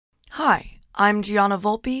Hi, I'm Gianna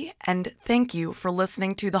Volpe, and thank you for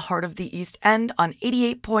listening to The Heart of the East End on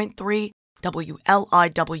 88.3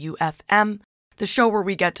 WLIW-FM, the show where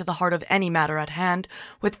we get to the heart of any matter at hand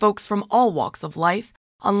with folks from all walks of life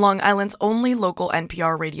on Long Island's only local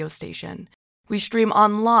NPR radio station. We stream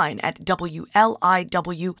online at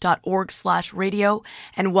WLIW.org/radio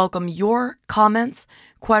and welcome your comments,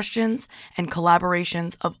 questions, and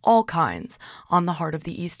collaborations of all kinds on The Heart of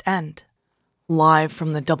the East End. Live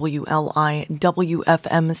from the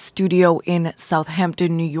WLIW-FM studio in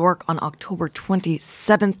Southampton, New York on October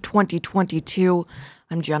 27th, 2022,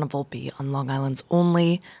 I'm Gianna Volpe on Long Island's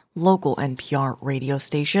only local NPR radio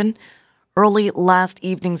station. Early last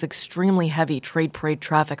evening's extremely heavy trade parade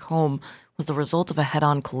traffic home was the result of a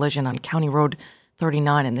head-on collision on County Road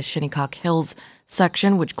 39 in the Shinnecock Hills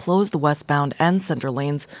section, which closed the westbound and center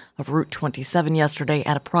lanes of Route 27 yesterday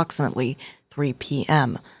at approximately 3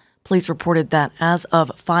 p.m. Police reported that as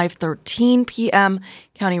of 5:13 p.m.,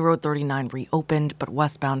 County Road 39 reopened, but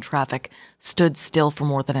westbound traffic stood still for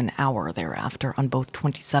more than an hour thereafter on both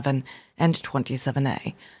 27 and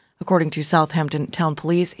 27A. According to Southampton Town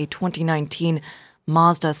Police, a 2019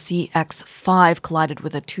 Mazda CX-5 collided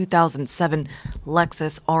with a 2007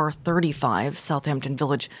 Lexus R35. Southampton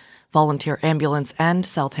Village Volunteer Ambulance and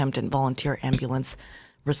Southampton Volunteer Ambulance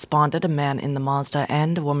responded. A man in the Mazda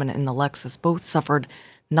and a woman in the Lexus both suffered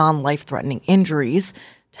non-life-threatening injuries.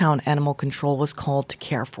 Town Animal Control was called to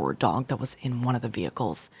care for a dog that was in one of the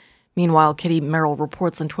vehicles. Meanwhile, Kitty Merrill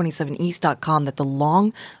reports on 27east.com that the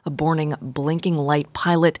long-aborting blinking light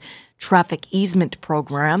pilot traffic easement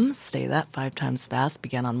program, say that 5 times fast,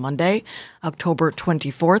 began on Monday, October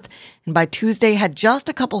 24th, and by Tuesday had just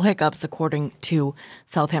a couple hiccups, according to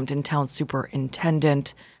Southampton Town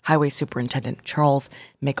Highway Superintendent Charles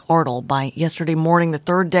McArdle. By yesterday morning, the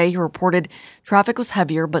third day, he reported traffic was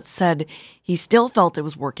heavier, but said he still felt it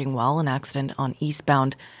was working well. An accident on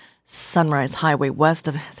eastbound Sunrise Highway west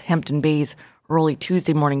of Hampton Bays early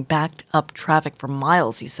Tuesday morning backed up traffic for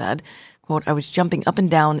miles, he said. Quote, I was jumping up and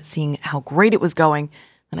down, seeing how great it was going.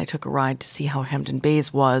 Then I took a ride to see how Hampton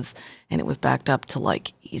Bays was, and it was backed up to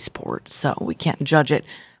like Eastport, so we can't judge it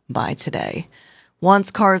by today.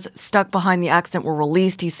 Once cars stuck behind the accident were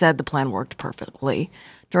released, he said the plan worked perfectly.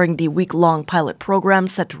 During the week-long pilot program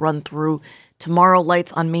set to run through tomorrow,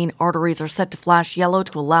 lights on main arteries are set to flash yellow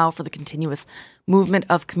to allow for the continuous movement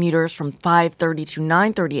of commuters from 5:30 to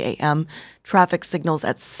 9:30 a.m. Traffic signals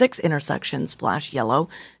at 6 intersections flash yellow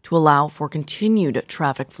to allow for continued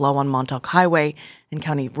traffic flow on Montauk Highway and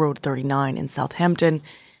County Road 39 in Southampton,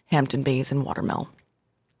 Hampton Bays, and Watermill.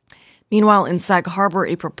 Meanwhile, in Sag Harbor,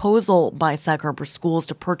 a proposal by Sag Harbor Schools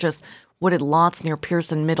to purchase wooded lots near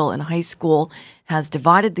Pearson Middle and High School has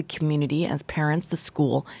divided the community as parents, the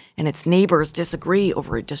school, and its neighbors disagree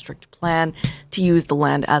over a district plan to use the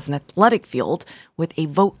land as an athletic field, with a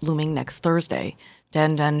vote looming next Thursday.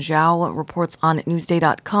 Dan Zhao reports on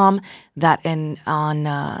Newsday.com that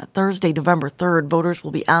on Thursday, November 3rd, voters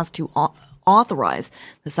will be asked to authorize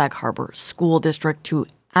the Sag Harbor School District to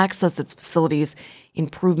access its facilities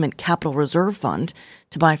Improvement Capital Reserve Fund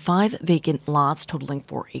to buy 5 vacant lots totaling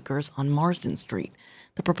 4 acres on Marsden Street.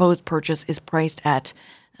 The proposed purchase is priced at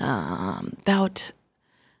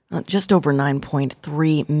just over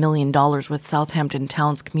 $9.3 million, with Southampton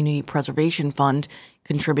Town's Community Preservation Fund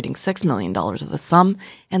contributing $6 million of the sum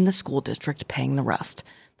and the school district paying the rest.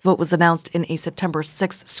 The vote was announced in a September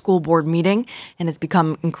 6th school board meeting and has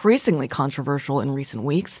become increasingly controversial in recent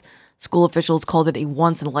weeks. School officials called it a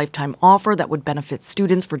once-in-a-lifetime offer that would benefit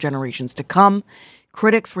students for generations to come.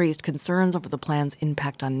 Critics raised concerns over the plan's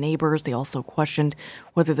impact on neighbors. They also questioned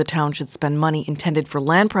whether the town should spend money intended for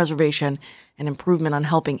land preservation and improvement on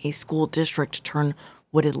helping a school district turn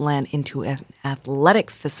wooded land into an athletic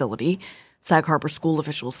facility. Sag Harbor school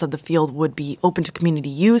officials said the field would be open to community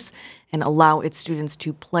use and allow its students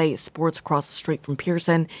to play sports across the street from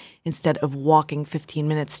Pearson instead of walking 15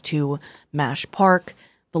 minutes to Mash Park.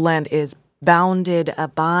 The land is bounded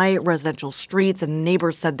by residential streets, and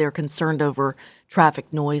neighbors said they're concerned over traffic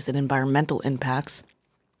noise and environmental impacts.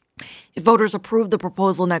 If voters approve the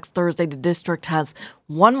proposal next Thursday, the district has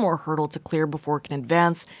one more hurdle to clear before it can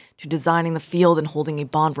advance to designing the field and holding a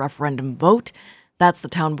bond referendum vote. That's the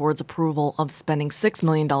town board's approval of spending $6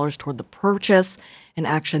 million toward the purchase, an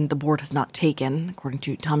action the board has not taken, according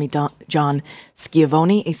to Tommy John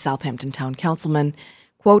Schiavone, a Southampton town councilman.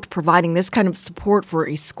 Quote, providing this kind of support for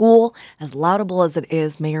a school, as laudable as it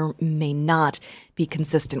is, may or may not be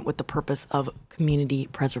consistent with the purpose of community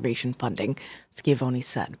preservation funding, Schiavone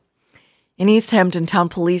said. In East Hampton Town,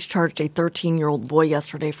 police charged a 13-year-old boy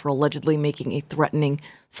yesterday for allegedly making a threatening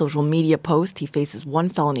social media post. He faces one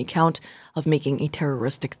felony count of making a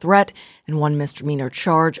terroristic threat and one misdemeanor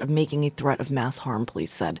charge of making a threat of mass harm,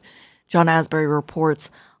 police said. John Asbury reports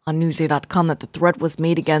on Newsday.com that the threat was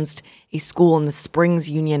made against a school in the Springs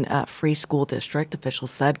Union Free School District. Officials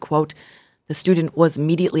said, quote, the student was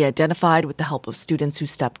immediately identified with the help of students who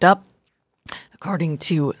stepped up. According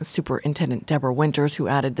to Superintendent Deborah Winters, who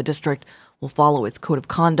added the district will follow its code of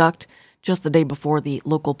conduct. Just the day before, the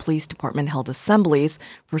local police department held assemblies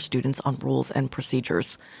for students on rules and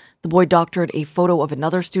procedures. The boy doctored a photo of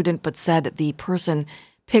another student, but said the person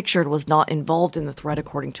pictured was not involved in the threat,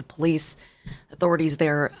 according to police. Authorities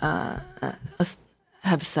there have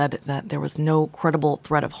said that there was no credible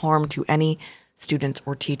threat of harm to any students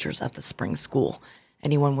or teachers at the Springs school.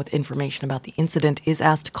 Anyone with information about the incident is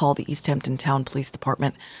asked to call the East Hampton Town Police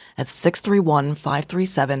Department at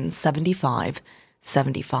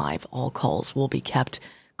 631-537-7575. All calls will be kept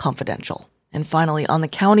confidential. And finally, on the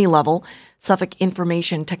county level, Suffolk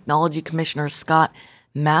Information Technology Commissioner Scott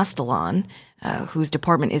Mastellon, whose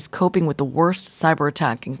department is coping with the worst cyber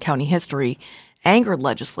attack in county history, angered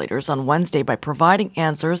legislators on Wednesday by providing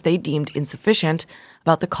answers they deemed insufficient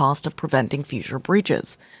about the cost of preventing future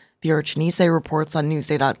breaches. Pierre Chinise reports on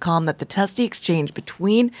Newsday.com that the testy exchange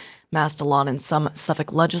between Mastellon and some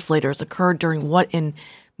Suffolk legislators occurred during what in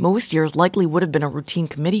most years likely would have been a routine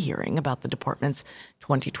committee hearing about the department's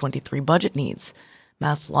 2023 budget needs.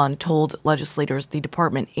 Mastellon told legislators the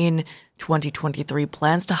department in 2023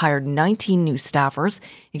 plans to hire 19 new staffers,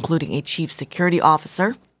 including a chief security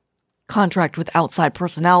officer, contract with outside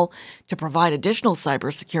personnel to provide additional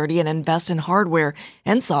cybersecurity, and invest in hardware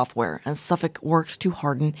and software as Suffolk works to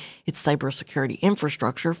harden its cybersecurity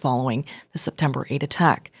infrastructure following the September 8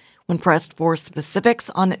 attack. When pressed for specifics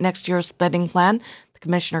on next year's spending plan, the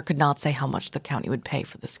commissioner could not say how much the county would pay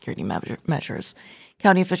for the security measures.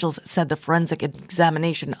 County officials said the forensic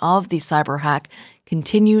examination of the cyber hack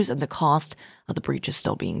continues and the cost of the breach is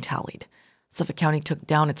still being tallied. Suffolk County took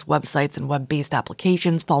down its websites and web-based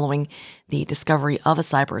applications following the discovery of a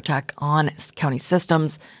cyber attack on county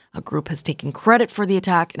systems. A group has taken credit for the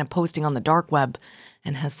attack in a posting on the dark web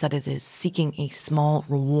and has said it is seeking a small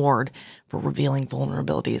reward for revealing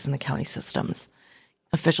vulnerabilities in the county systems.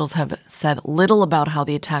 Officials have said little about how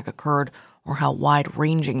the attack occurred or how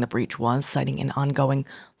wide-ranging the breach was, citing an ongoing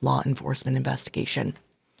law enforcement investigation.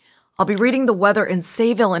 I'll be reading the weather in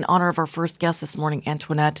Sayville in honor of our first guest this morning,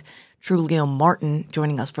 Antoinette Trulio Martin,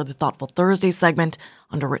 joining us for the Thoughtful Thursday segment,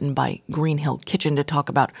 underwritten by Green Hill Kitchen, to talk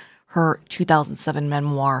about her 2007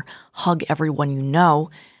 memoir, Hug Everyone You Know.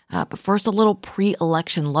 But first, a little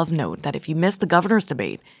pre-election love note that if you missed the governor's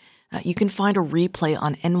debate, you can find a replay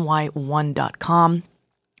on ny1.com.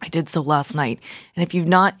 I did so last night. And if you've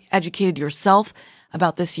not educated yourself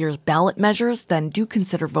about this year's ballot measures, then do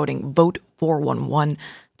consider voting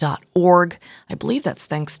vote411.org. I believe that's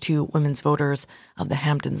thanks to women's voters of the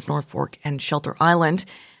Hamptons, North Fork, and Shelter Island.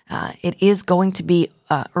 It is going to be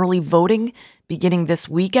early voting beginning this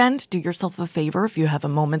weekend. Do yourself a favor, if you have a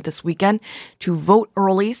moment this weekend, to vote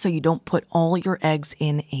early so you don't put all your eggs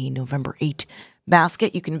in a November 8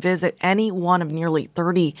 basket. You can visit any one of nearly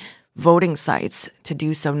 30 voting sites to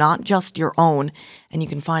do so, not just your own, and you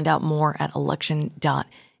can find out more at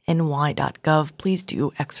election.ny.gov. Please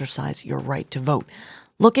do exercise your right to vote.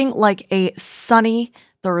 Looking like a sunny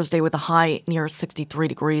Thursday with a high near 63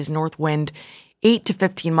 degrees, north wind 8 to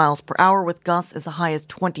 15 miles per hour with gusts as high as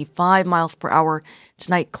 25 miles per hour.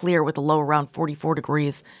 Tonight clear with a low around 44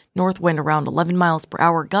 degrees, north wind around 11 miles per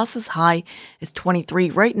hour, gusts as high as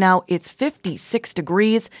 23. Right now it's 56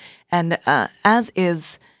 degrees, and as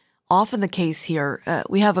is often the case here,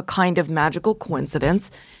 we have a kind of magical coincidence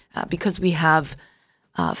because we have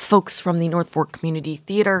folks from the North Fork Community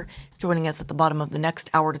Theater joining us at the bottom of the next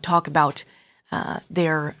hour to talk about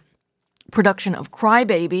their production of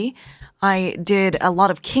Crybaby. I did a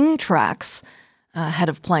lot of King tracks ahead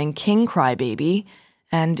of playing King Crybaby,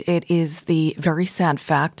 and it is the very sad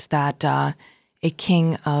fact that a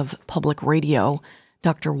king of public radio,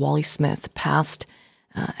 Dr. Wally Smith, passed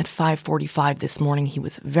at 5:45 this morning. He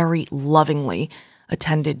was very lovingly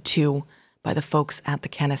attended to by the folks at the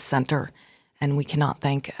Canis Center, and we cannot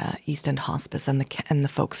thank East End Hospice and the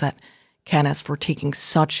folks at Canis for taking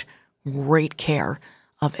such great care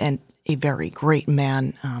of a very great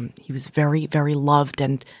man. He was very, very loved,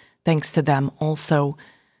 and thanks to them, also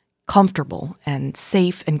comfortable and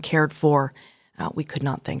safe and cared for. We could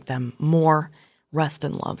not thank them more. Rest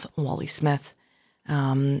in love, Wally Smith.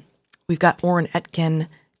 We've got Orrin Etkin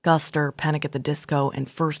Guster, Panic at the Disco, and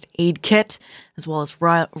First Aid Kit, as well as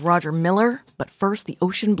Roger Miller. But first, the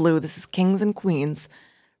Ocean Blue. This is Kings and Queens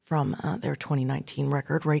from their 2019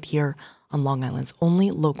 record right here on Long Island's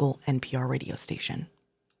only local NPR radio station.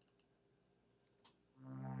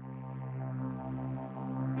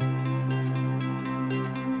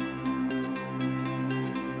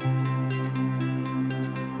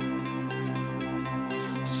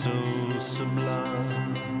 So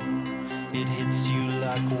sublime, it hits you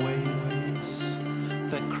like waves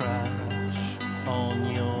that crash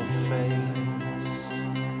on your face.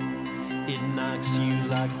 It knocks you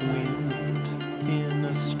like wind in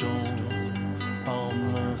a storm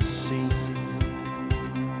on the sea.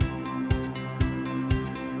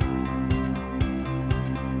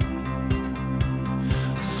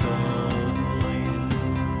 Suddenly,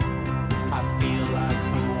 I feel like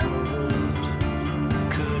the world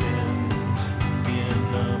could end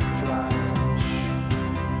in a flash.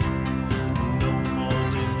 No more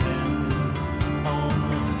depend on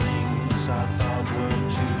the things I thought were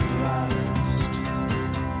to last.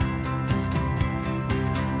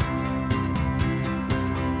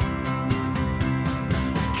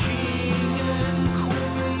 King and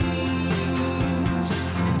queens,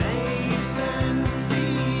 knaves and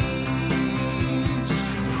thieves,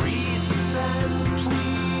 priests and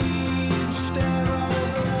plebes, they're all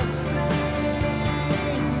the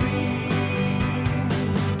same being.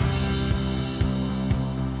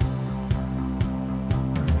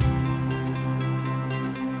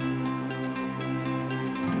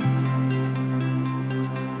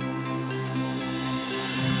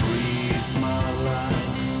 Breathe my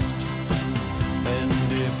last and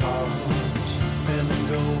depart and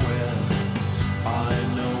go where I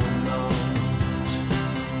know not.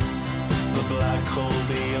 The black hole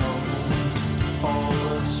beyond all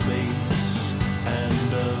of space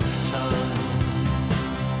and of time.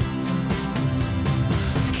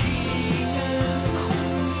 King and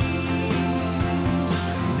queens,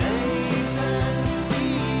 knaves and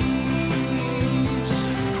thieves,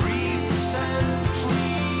 priests and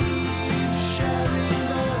plebes, sharing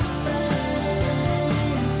the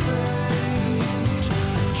same fate.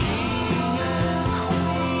 King and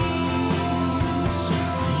queens,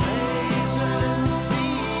 knaves and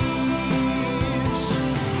thieves,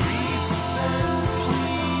 priests and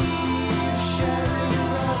plebes,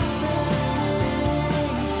 sharing the same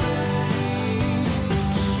fate.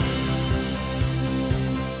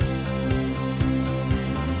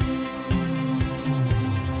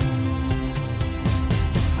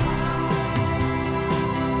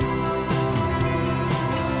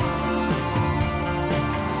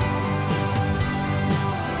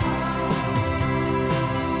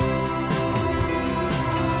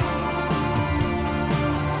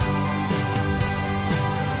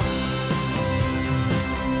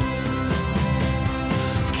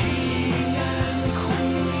 King and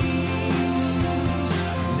queens,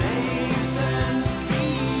 knaves and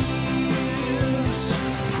thieves,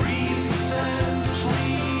 priests and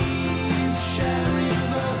plebes, sharing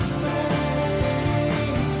the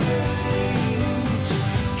same fate.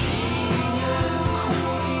 King and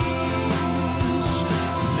queens,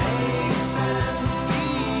 knaves and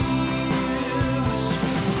thieves,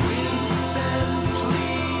 priests and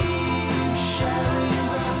plebes, sharing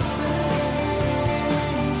the same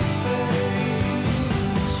fate.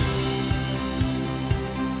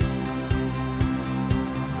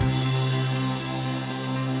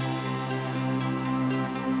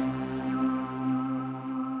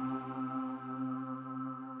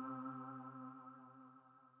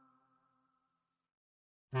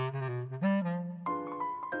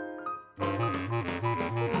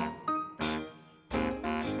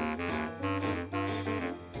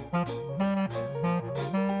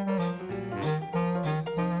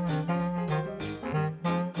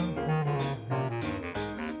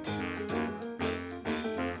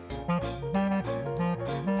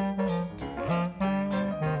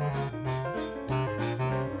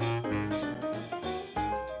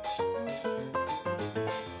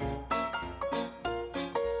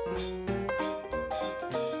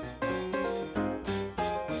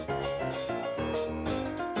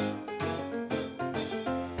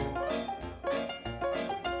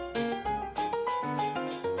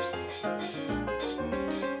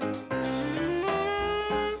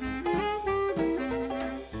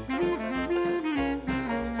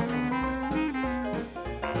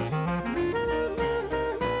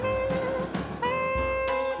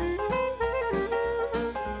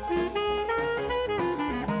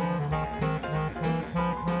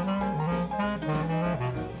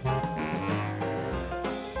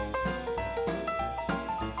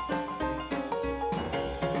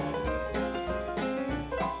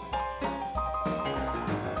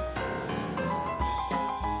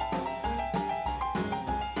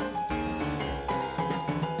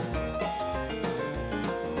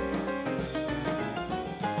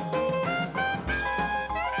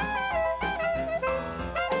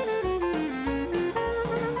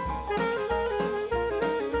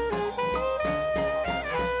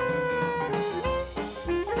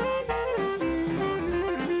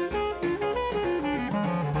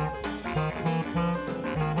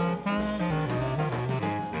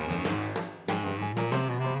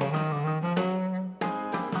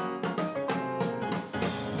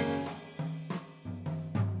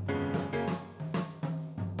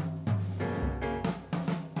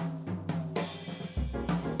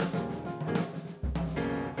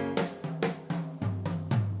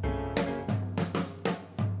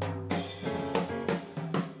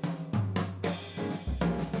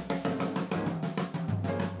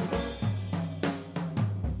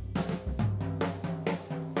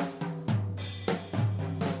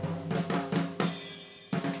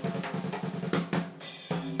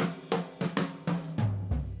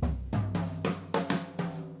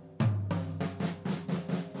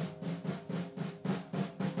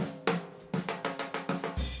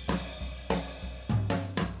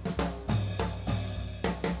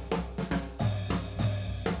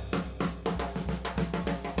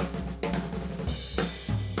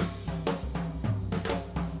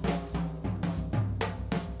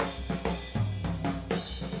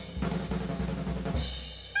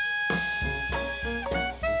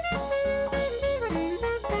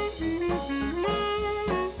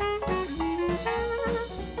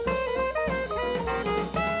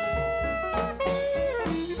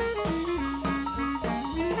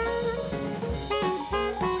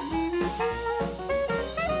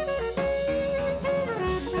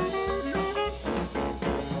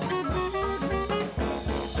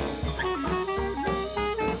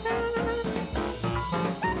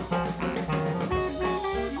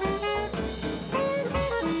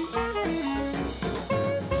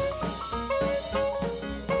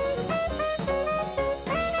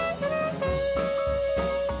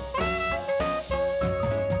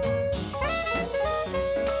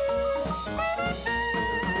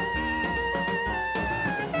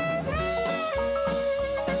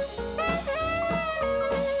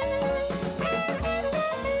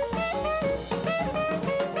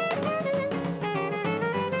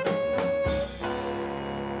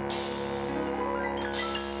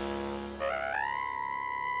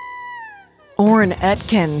 Orrin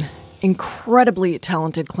Etkin, incredibly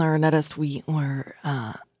talented clarinetist we were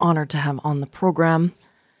honored to have on the program.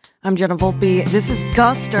 I'm Jenna Volpe. This is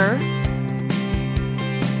Guster.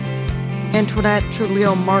 Antoinette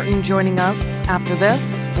Truglio Martin joining us after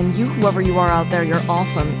this. And you, whoever you are out there, you're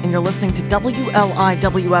awesome. And you're listening to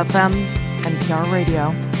WLIWFM, NPR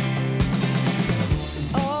Radio.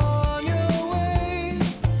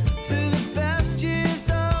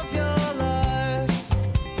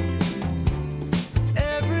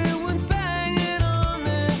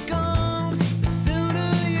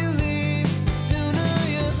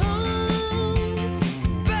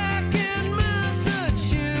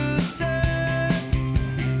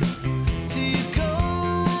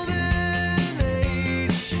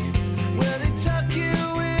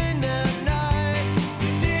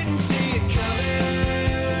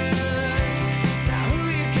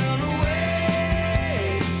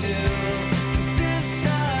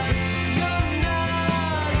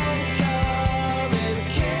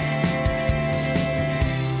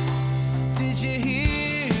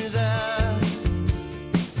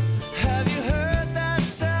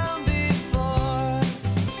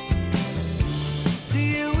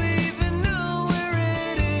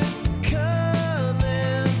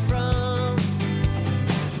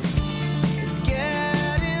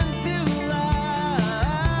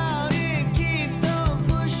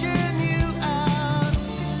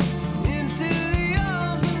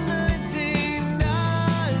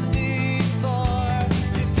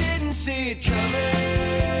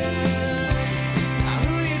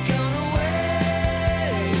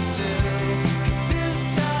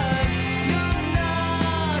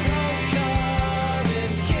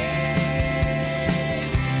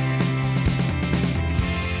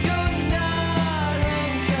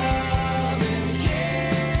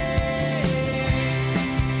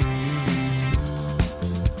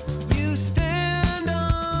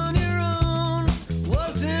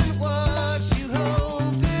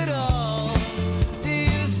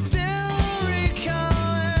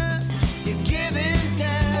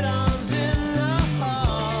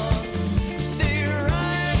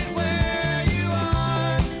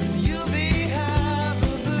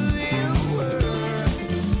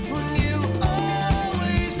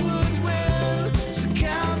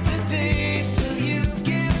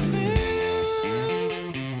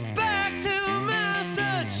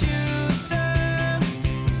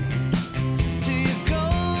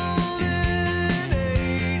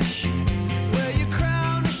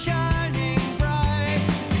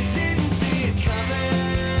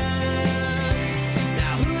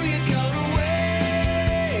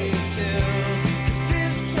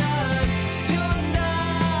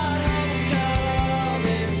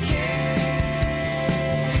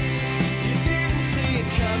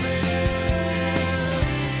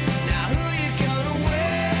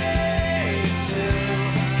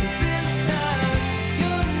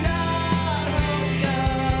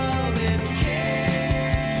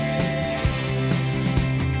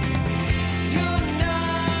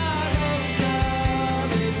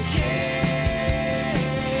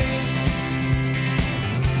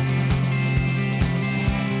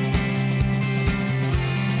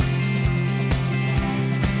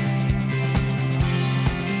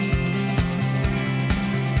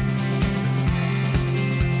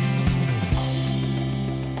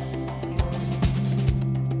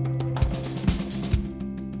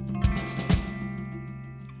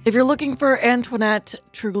 If you're looking for Antoinette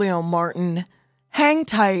Truglio Martin, hang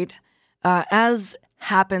tight. As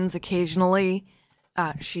happens occasionally,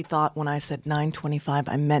 she thought when I said 9:25,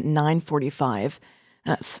 I meant 9:45,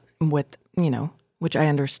 with, which I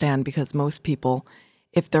understand because most people,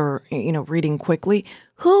 if they're, reading quickly,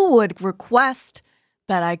 who would request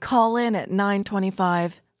that I call in at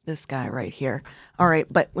 9:25? This guy right here. All right,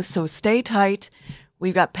 so stay tight.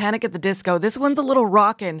 We've got Panic at the Disco. This one's a little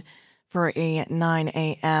rockin' for a 9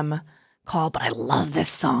 a.m. call, but I love this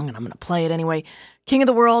song, and I'm going to play it anyway. King of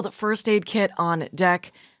the World, First Aid Kit on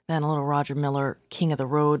deck. Then a little Roger Miller, King of the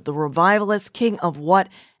Road, The Revivalist, King of What?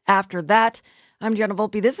 After that, I'm Jenna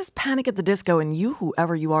Volpe. This is Panic at the Disco, and you,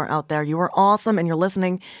 whoever you are out there, you are awesome, and you're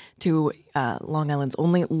listening to Long Island's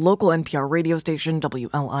only local NPR radio station,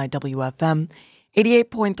 WLIWFM.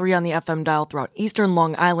 88.3 on the FM dial throughout eastern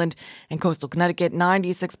Long Island and coastal Connecticut,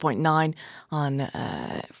 96.9 on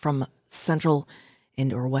from central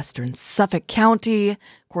and or western Suffolk County,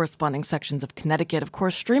 corresponding sections of Connecticut. Of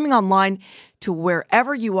course, streaming online to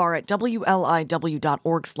wherever you are at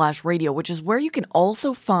WLIW.org/radio, which is where you can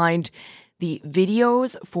also find the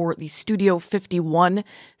videos for the Studio 51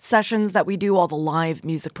 sessions that we do, all the live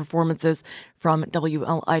music performances from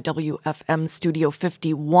WLIW-FM Studio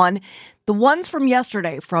 51. The ones from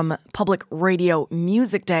yesterday from Public Radio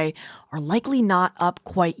Music Day are likely not up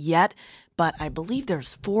quite yet, but I believe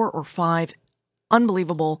there's 4 or 5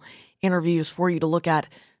 unbelievable interviews for you to look at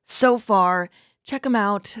so far. Check them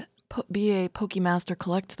out. Be a Pokemaster,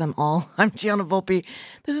 collect them all. I'm Gianna Volpe.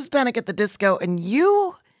 This is Panic at the Disco, and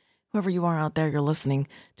you, whoever you are out there, you're listening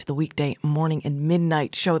to the weekday morning and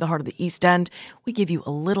midnight show, The Heart of the East End. We give you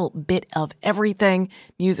a little bit of everything,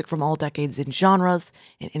 music from all decades and genres,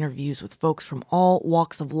 and interviews with folks from all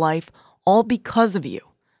walks of life, all because of you,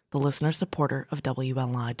 the listener supporter of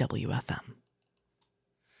WLIW-FM.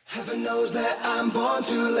 Heaven knows that I'm born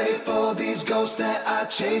too late for these ghosts that I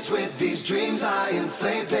chase. With these dreams I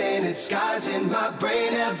inflate, painted skies in my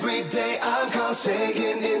brain. Every day I'm Carl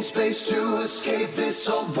Sagan in space to escape this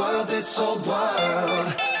old world, this old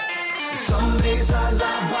world. Some days I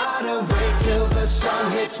lie wide awake till the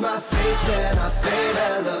sun hits my face and I fade,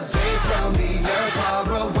 elevate from the earth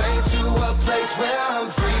far away to a place where I'm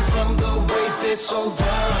free from the weight. This old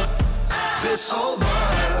world, this old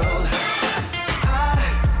world.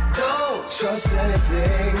 Trust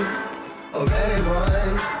anything or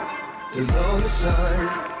anyone below the sun.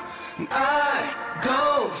 I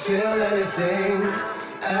don't feel anything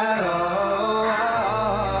at all.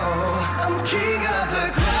 I'm king of the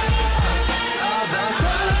clouds, of the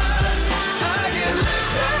clouds. I get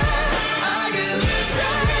lifted,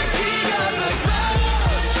 king of the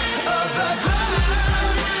clouds, of the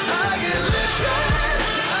clouds. I get lifted,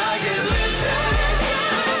 I get lifted.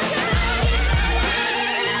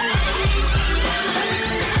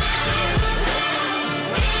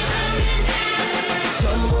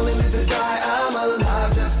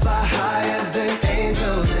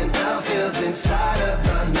 Inside of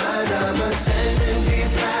my mind, I'm ascending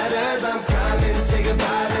these ladders. I'm climbing, say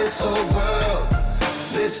goodbye this old world,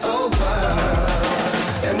 this old world.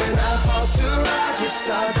 And when I fall to rise with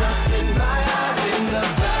stardust in my eyes, in the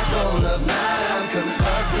backbone of night, I'm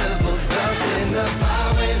combustible dust in the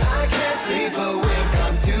fire. When I can't sleep a wink,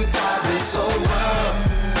 I'm too tired. This old world,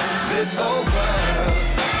 this old world.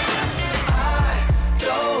 I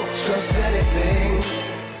don't trust anything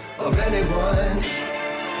or anyone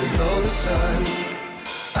below the sun.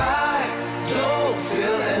 I don't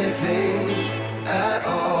feel anything at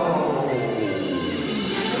all.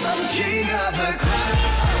 I'm king of the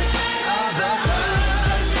clouds, of the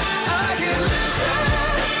clouds. I get lifted,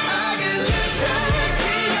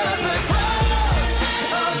 king of the clouds,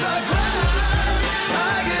 of the clouds.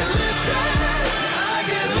 I get lifted,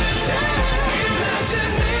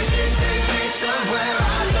 imagination take me somewhere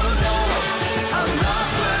I don't know. I'm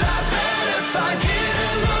lost but I better find it.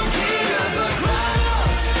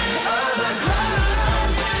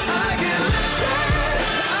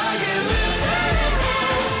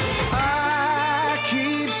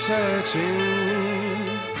 Searching,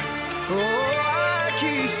 oh, I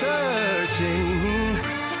keep searching,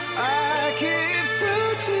 I keep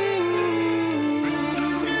searching.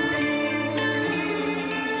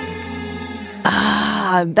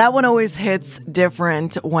 That one always hits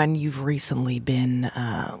different when you've recently been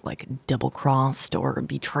like double-crossed or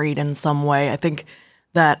betrayed in some way. I think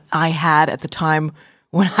that I had at the time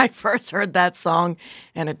when I first heard that song,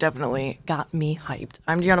 and it definitely got me hyped.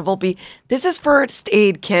 I'm Gianna Volpe. This is First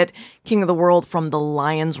Aid Kit, King of the World from the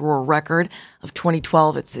Lions Roar record of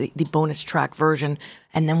 2012. It's the bonus track version.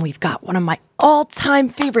 And then we've got one of my all-time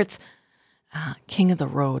favorites, King of the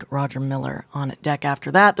Road, Roger Miller, on deck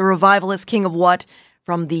after that. The Revivalist, King of What,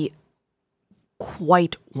 from the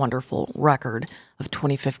quite wonderful record of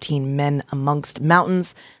 2015, Men Amongst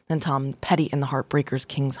Mountains. Then Tom Petty and the Heartbreakers,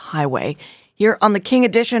 King's Highway. Here on the King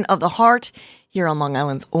edition of The Heart, here on Long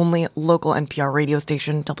Island's only local NPR radio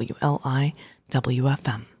station, WLIW-FM.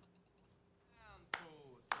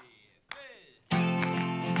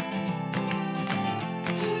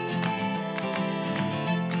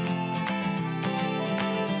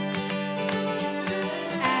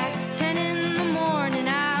 At 10 in the morning,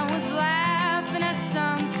 I was laughing at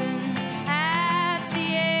something at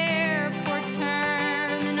the airport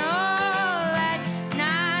terminal. At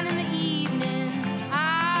 9 in the evening,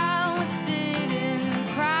 I was sitting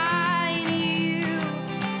crying to you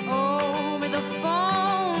over the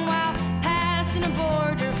phone.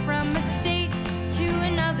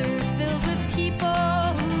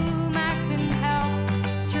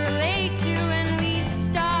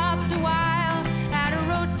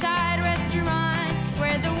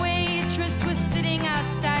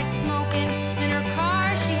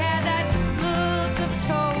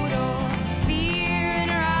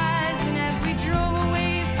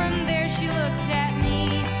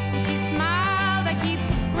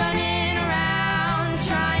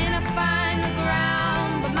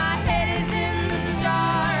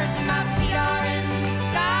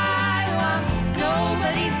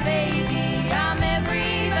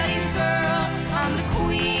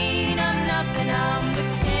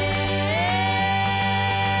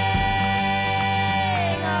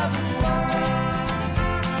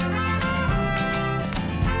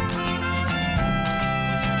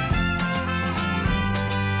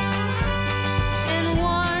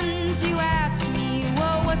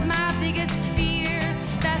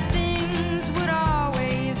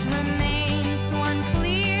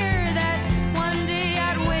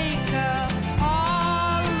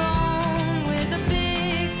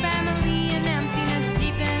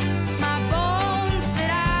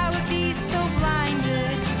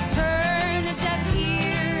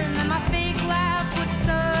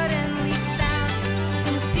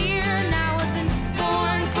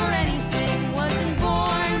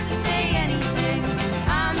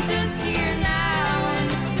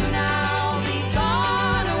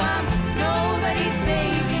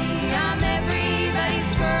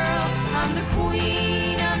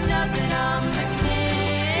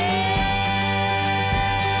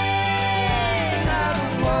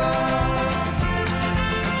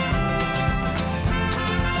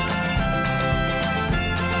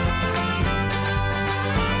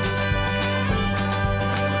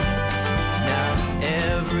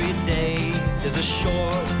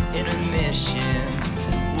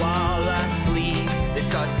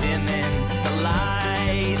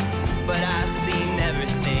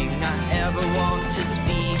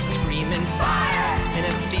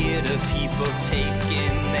 the people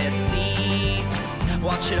taking their seats.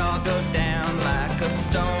 Watch it all go down like a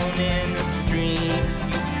stone in the stream.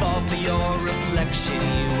 You fall for your reflection,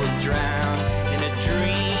 you will drown in a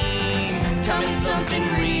dream. Tell me something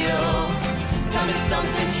real, tell me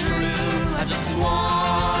something true. I just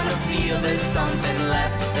wanna feel there's something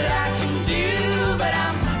left that I can do. But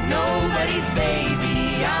I'm nobody's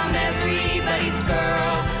baby, I'm everybody's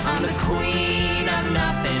girl. I'm the queen of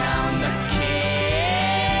nothing, I'm the king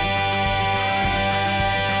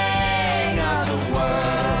of the world.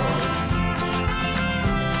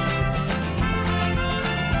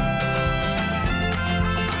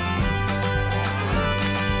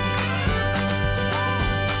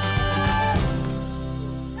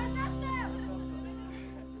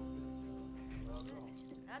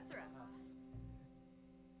 That's right.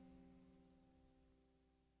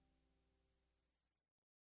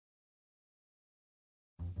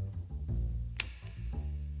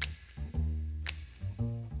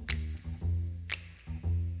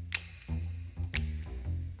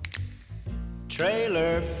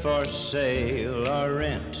 Trailer for sale or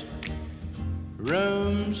rent,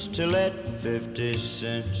 rooms to let 50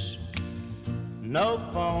 cents. No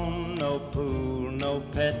phone, no pool, no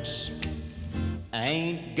pets.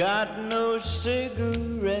 Ain't got no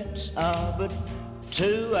cigarettes, but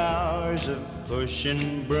 2 hours of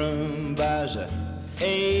pushing broom buys a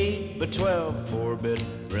 8 by 12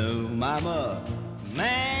 4-bedroom. I'm a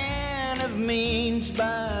man of means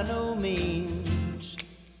by no means,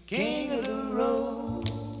 king of the road.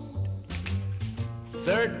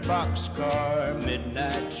 3rd boxcar,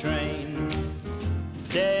 midnight train,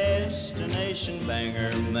 destination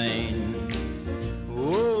Bangor, Maine.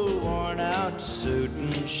 Oh, worn out suit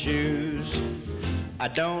and shoes. I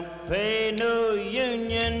don't pay no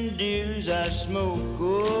union dues. I smoke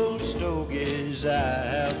old stogies I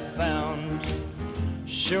have found,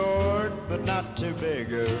 short but not too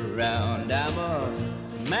big around. I'm a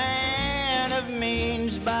man of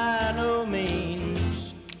means by no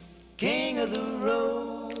means, king of the road.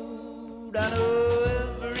 I know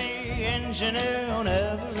every engineer on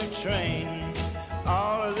every train,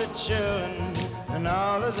 all of the children and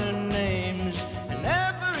all of their names, and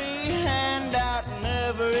every handout in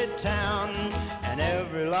every town, and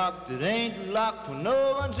every lock that ain't locked when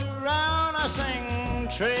no one's around. I sing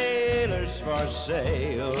trailers for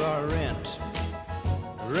sale or rent,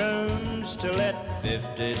 rooms to let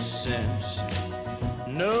 50 cents.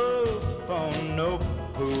 No phone, no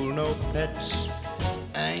pool, no pets.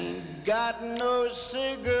 Ain't got no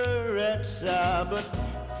cigarettes, but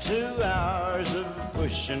 2 hours of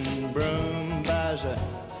pushing broom buys a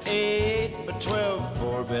 8 by 12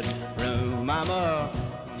 4-bedroom. I'm a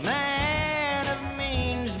man of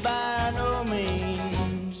means by no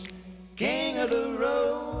means, king of the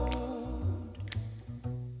road.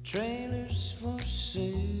 Trailers for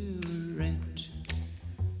sale or rent,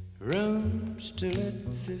 rooms to let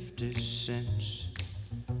 50 cents.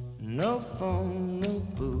 No phone, no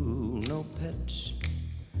pool, no pets.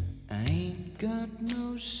 I ain't got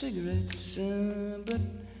no cigarettes, but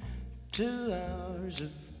 2 hours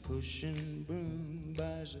of pushing broom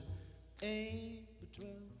buys a 8 by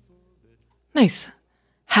 12 4-bedroom. Nice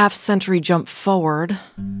half-century jump forward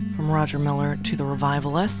from Roger Miller to the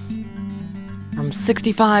Revivalists. From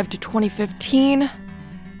 65 to 2015,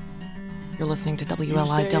 you're listening to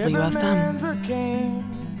WLIW-FM. A king,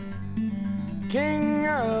 king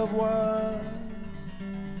of what?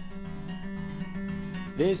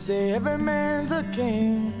 They say every man's a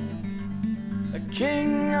king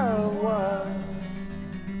of what?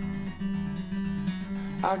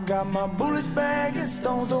 I got my bullets back and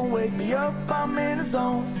stones don't wake me up, I'm in the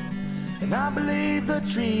zone. And I believe the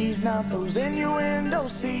trees, not those innuendo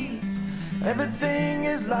seeds. Everything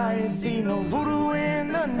is light, see no voodoo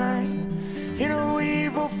in the night. Hear no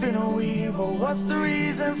evil, feel no evil, what's the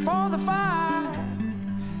reason for the fight?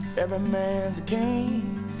 Every man's a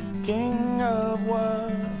king, king of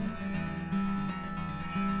what?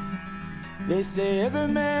 They say every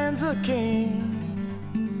man's a king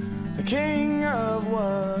of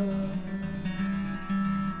what?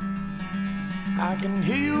 I can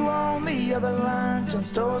hear you on the other line, telling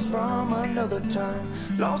stories from another time.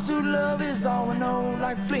 Lawsuit love is all we know,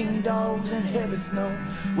 like fleeing dogs in heavy snow.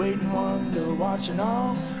 Wait and wonder, watching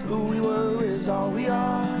all, who we were is all we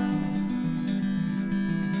are.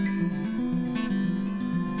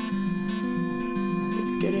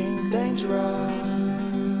 It's getting dangerous,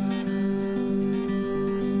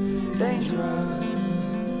 dangerous.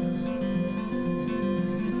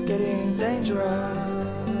 It's getting dangerous.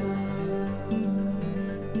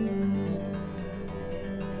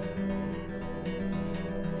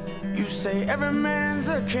 You say every man's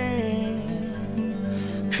a king,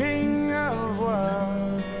 king of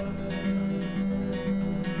what?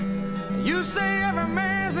 You say every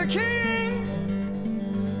man's a king,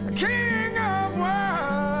 king of what?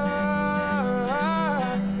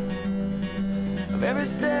 Of every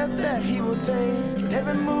step that he will take, and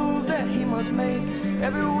every move that he must make,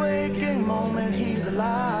 every waking moment he's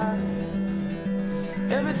alive.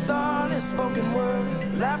 Every thought is spoken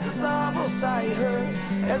word, laughter, sorrow, sigh he heard,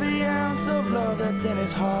 every ounce of love that's in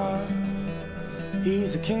his heart.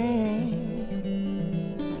 He's a king.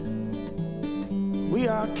 We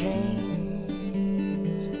are kings.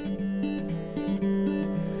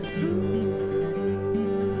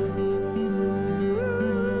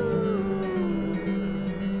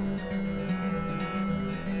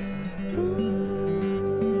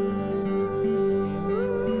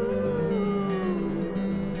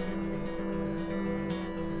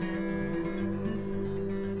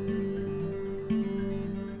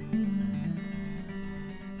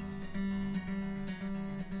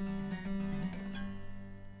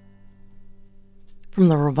 From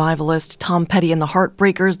the revivalist Tom Petty and the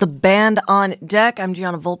Heartbreakers, the band on deck. I'm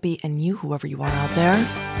Gianna Volpe, and you, whoever you are out there,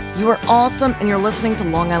 you are awesome, and you're listening to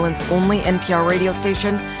Long Island's only NPR radio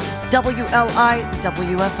station,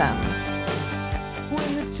 WLIWFM.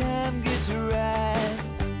 When the time gets right,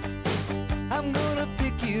 I'm gonna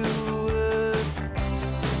pick you up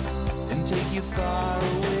and take you far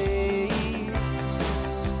away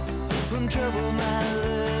from trouble, my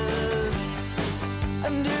love,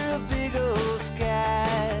 under a big old sky,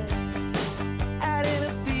 out in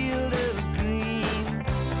a field of green.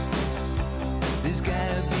 There's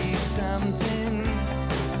gotta be something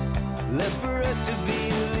left for us to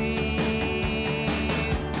believe.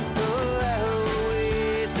 Oh, I'll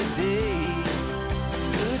wait the day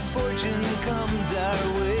good fortune comes our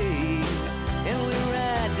way, and we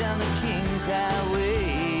ride down the King's Highway.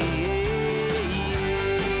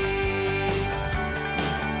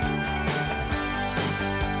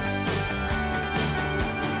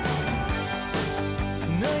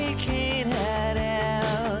 No, you can't hide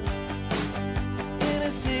out in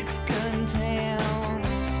a six-gun town.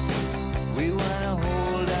 We wanna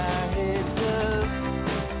hold our heads up,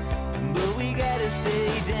 but we gotta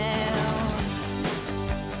stay down.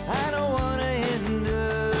 I don't wanna end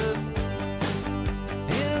up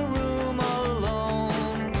in a room all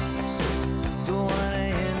alone. Don't wanna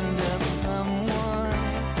end up someone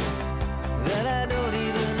that I don't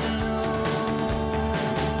even know.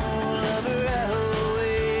 Lover, I'll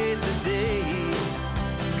wait the day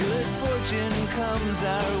good fortune comes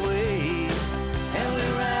our way, and we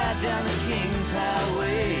ride down the King's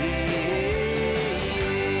Highway.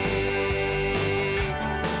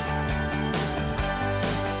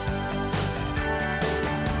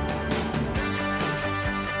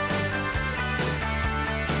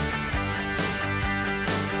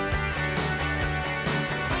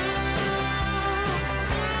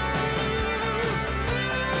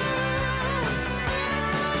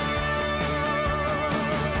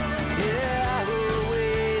 Yeah, I will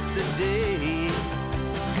wait the day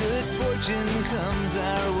good fortune comes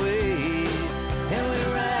our way, and we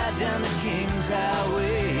ride down the King's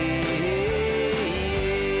Highway.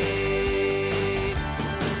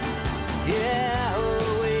 Yeah, I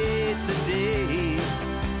will wait the day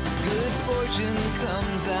good fortune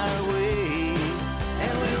comes our way,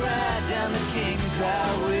 and we ride down the King's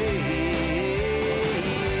Highway.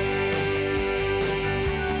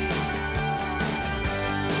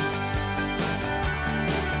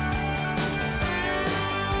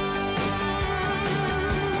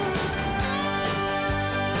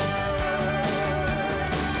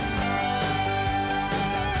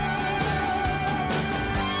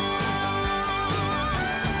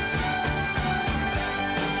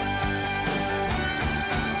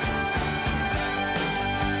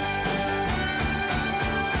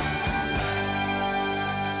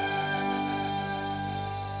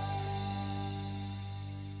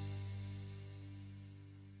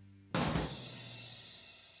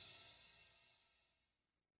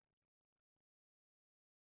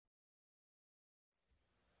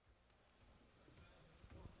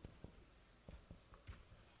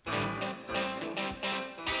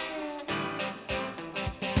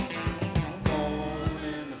 Born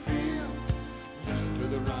in the field, listen to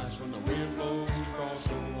the rise when the wind blows across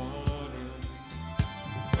the water.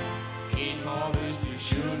 King harvest is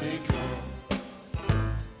surely come.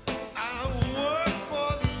 I work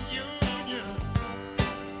for the union,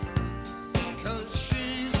 'cause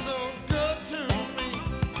she's so good to me.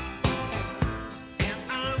 And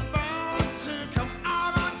I'm bound to come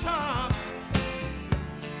out on top.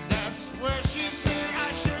 That's where she said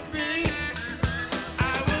I should be.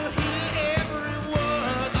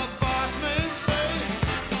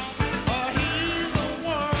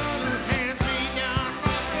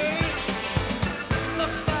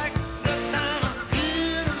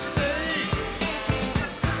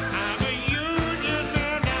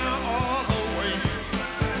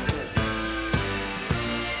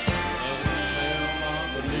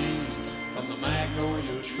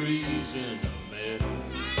 your trees in the meadow.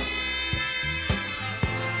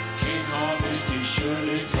 King harvest is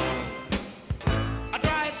surely come. A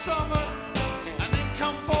dry summer and then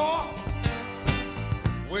come fall,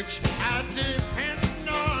 which I depend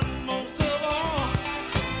on most of all.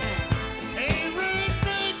 Hey,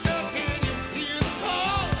 rainmaker, can you hear the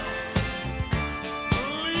call?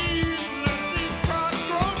 Please let these crops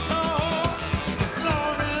grow tall.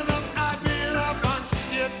 Long enough I've been up on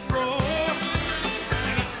Skid Row,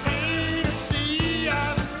 and it's plain to see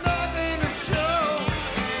I've nothing to show.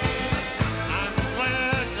 I'm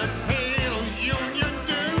glad to pay those union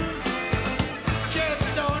dues. Just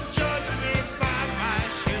don't judge me by my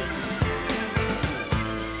shoes.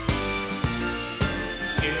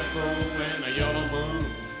 Scarecrow and a yellow moon,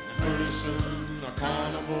 and pretty soon a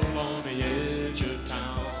carnival on the edge of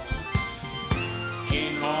town.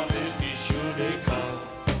 King harvest is sure they come.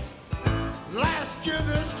 Last year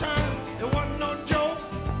this time, it wasn't no joke.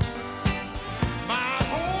 My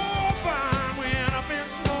whole barn went up in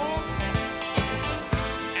smoke,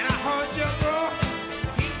 and I heard Jethro,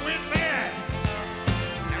 he went bad,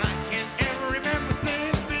 and I can't ever remember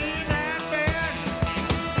things being that bad.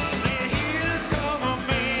 Then here come a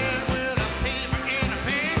man with a paper and a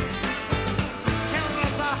pen, telling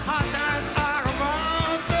us our hard times are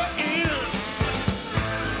about to end.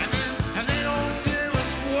 And they don't give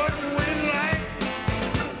us what we'd like.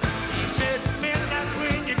 He said, man, that's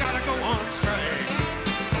when you gotta go on strike.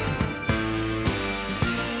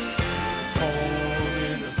 Born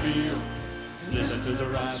in the field, listen to the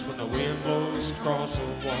rise when the wind blows across the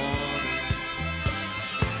water.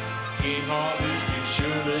 King harvest is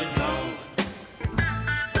surely gone.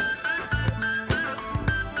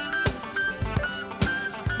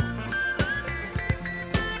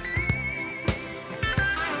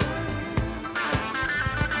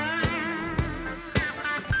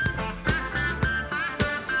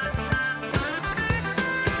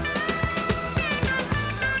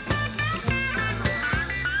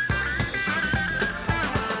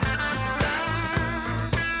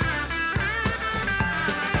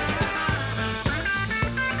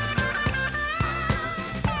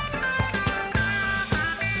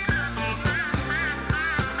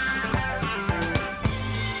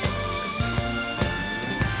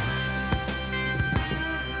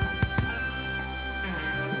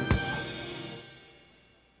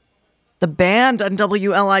 The band on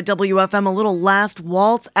WLIWFM, a little last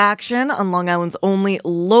waltz action on Long Island's only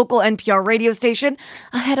local NPR radio station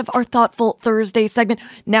ahead of our Thoughtful Thursday segment.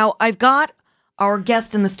 Now, I've got our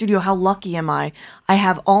guest in the studio. How lucky am I? I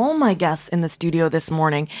have all my guests in the studio this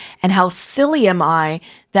morning, and how silly am I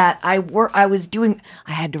that I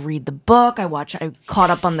had to read the book. I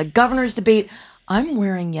caught up on the governor's debate. I'm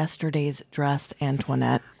wearing yesterday's dress,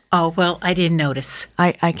 Antoinette. Oh, well, I didn't notice.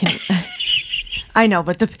 I can... I know,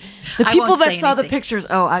 but the people won't that say saw the anything. pictures,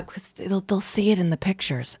 they'll see it in the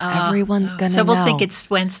pictures. Everyone's gonna know. So we'll think it's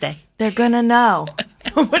Wednesday. They're gonna know.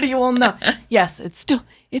 What do you all know? Yes, it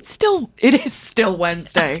is still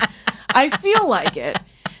Wednesday. I feel like it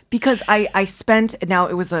because I spent. Now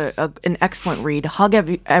it was an excellent read. Hug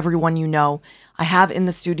everyone you know. I have in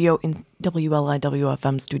the studio in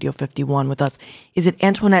WLIWFM Studio 51 with us. Is it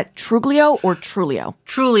Antoinette Truglio or Trulio?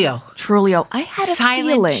 Trulio. Trulio. I had a Silent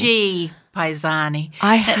feeling. G, Paisani.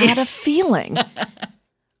 I had a feeling.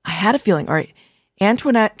 All right.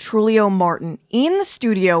 Antoinette Trulio Martin in the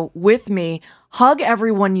studio with me. Hug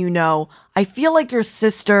everyone you know. I feel like your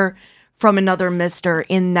sister from another mister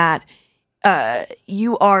in that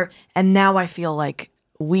you are, and now I feel like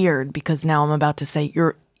weird because now I'm about to say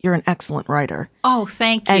you're an excellent writer. Oh,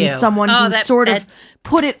 thank you. And someone who that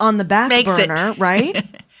put it on the back burner, right?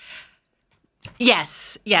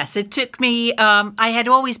 Yes. It took me, I had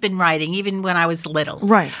always been writing, even when I was little.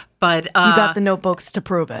 Right. But you got the notebooks to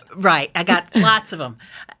prove it. Right. I got lots of them.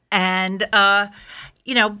 And, I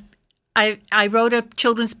wrote a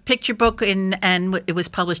children's picture book and it was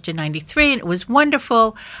published in 93 and it was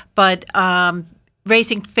wonderful. But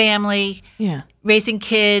raising family, raising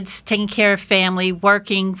kids, taking care of family,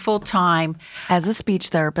 working full time. As a speech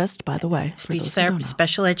therapist, by the way. Speech therapist,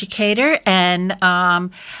 special educator, and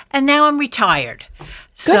now I'm retired.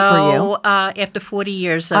 Good for you. After 40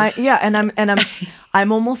 years of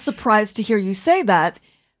I'm almost surprised to hear you say that,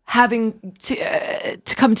 having to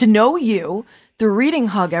come to know you through reading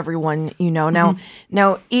Hug Everyone You Know.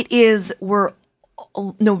 Now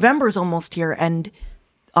November's almost here, and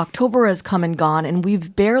October has come and gone, and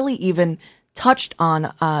we've barely even touched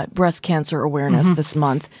on breast cancer awareness this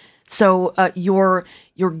month. So your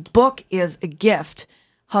book is a gift.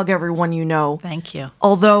 Hug Everyone You Know. Thank you.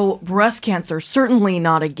 Although breast cancer, certainly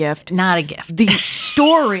not a gift. Not a gift. The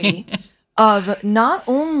story of not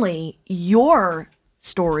only your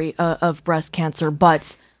story of breast cancer,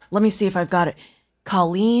 but let me see if I've got it.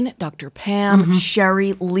 Colleen, Dr. Pam,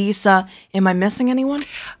 Sherry, Lisa. Am I missing anyone?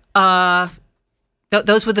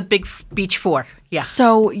 Those were the big Beach Four. Yeah.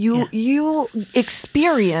 So you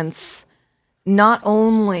experience not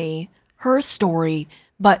only her story,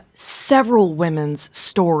 but several women's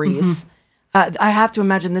stories. I have to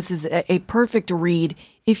imagine this is a perfect read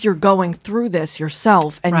if you're going through this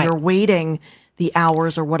yourself and you're waiting the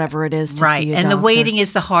hours or whatever it is to see a and doctor. the waiting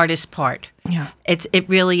is the hardest part. Yeah. It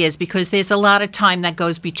really is, because there's a lot of time that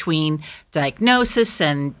goes between diagnosis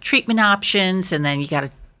and treatment options, and then you got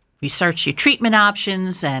to research your treatment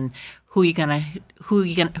options and who's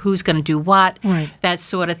gonna do what, that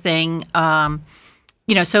sort of thing.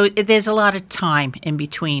 So there's a lot of time in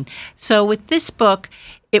between. So with this book,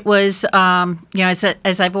 it was,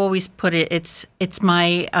 as I've always put it, it's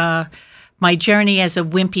my my journey as a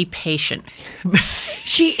wimpy patient.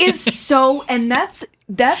 She is so, and that's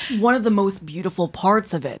one of the most beautiful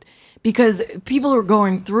parts of it, because people are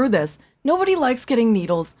going through this. Nobody likes getting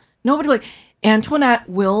needles. Antoinette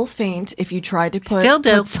will faint if you try to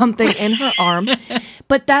put something in her arm.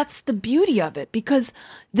 But that's the beauty of it, because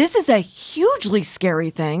this is a hugely scary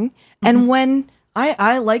thing. And when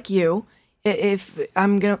I like you, if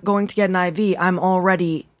I'm going to get an IV, I'm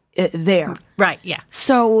already there. Right, yeah.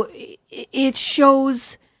 So it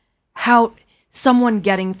shows how someone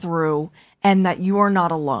getting through and that you are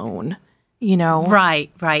not alone, Right.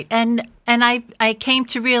 And I came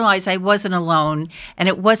to realize I wasn't alone, and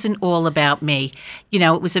it wasn't all about me.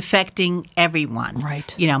 It was affecting everyone.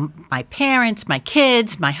 Right. My parents, my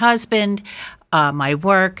kids, my husband, my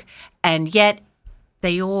work, and yet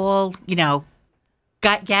they all,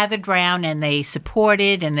 got gathered round, and they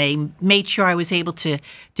supported, and they made sure I was able to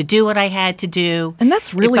do what I had to do. And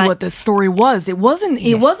that's really what this story was. It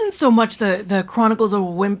wasn't so much the Chronicles of a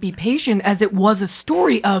Wimpy Patient as it was a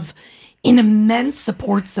story of an immense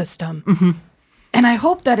support system. And I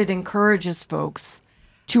hope that it encourages folks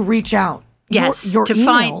to reach out. Yes, your to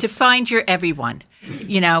emails. find your everyone.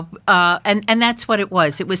 And that's what it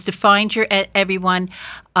was. It was to find your everyone.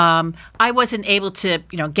 I wasn't able to,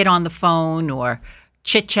 get on the phone or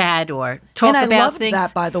chit chat or talk about things. And I loved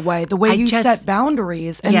that, by the way, the way you set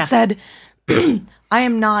boundaries and said, I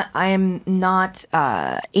am not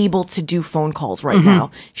able to do phone calls right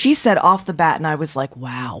now. She said off the bat, and I was like,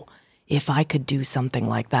 wow, if I could do something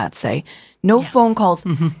like that, say no phone calls,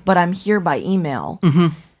 but I'm here by email.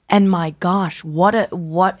 And my gosh, what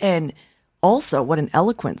an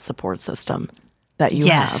eloquent support system that you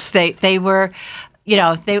have. Yes, they were,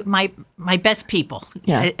 my best people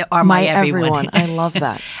are my everyone. I love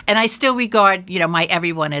that. And I still regard, my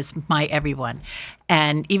everyone as my everyone.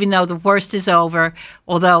 And even though the worst is over,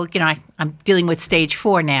 although, I'm dealing with stage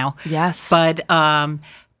 4 now. Yes.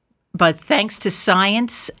 But thanks to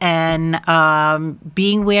science and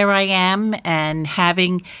being where I am and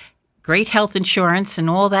having great health insurance and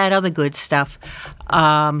all that other good stuff,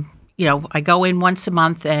 I go in once a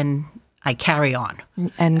month and I carry on.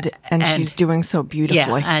 And she's doing so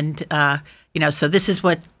beautifully. Yeah, and, so this is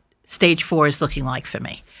what stage 4 is looking like for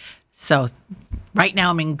me. So right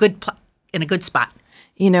now I'm in a good spot.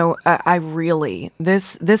 I really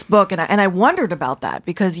this book, and I wondered about that,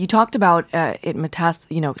 because you talked about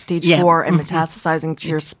stage 4 and metastasizing to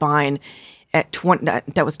your spine at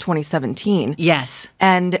that was 2017. Yes,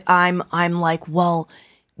 and I'm like, well,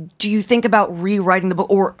 do you think about rewriting the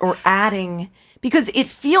book or adding? Because it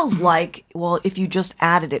feels like, well, if you just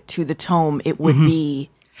added it to the tome, it would be.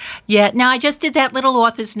 Yeah. Now I just did that little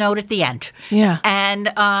author's note at the end. Yeah,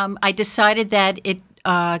 and I decided that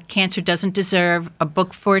cancer doesn't deserve a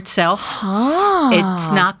book for itself.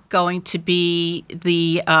 It's not going to be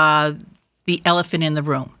the elephant in the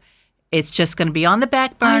room. It's just going to be on the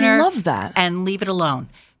back burner. I love that. And leave it alone.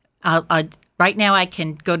 Right now I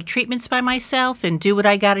can go to treatments by myself and do what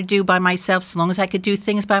I got to do by myself. So long as I could do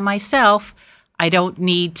things by myself, I don't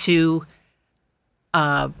need to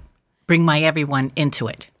bring my everyone into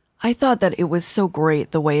it. I thought that it was so great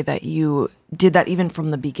the way that you did that even from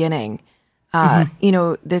the beginning.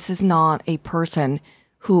 This is not a person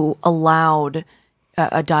who allowed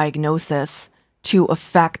a diagnosis to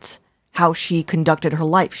affect how she conducted her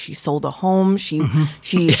life. She sold a home. She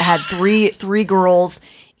had three girls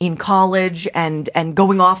in college and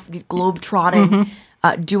going off globetrotting,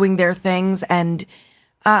 doing their things. And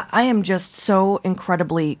I am just so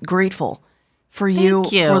incredibly grateful for you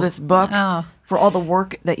for this book, for all the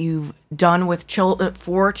work that you've done with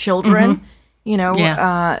for children.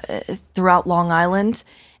 Throughout Long Island,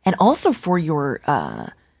 and also for your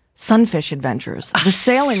sunfish adventures. The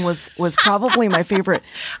sailing was probably my favorite.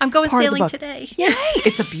 I'm going part of the sailing book. today. Yay!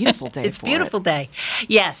 It's a beautiful day. It's a for beautiful it. day.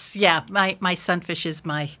 Yes, yeah. My sunfish is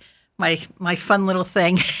my fun little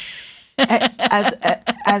thing.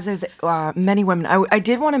 As is many women. I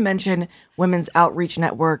did want to mention Women's Outreach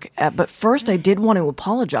Network, but first I did want to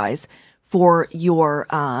apologize for your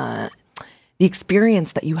the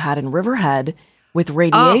experience that you had in Riverhead with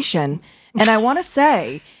radiation. And I want to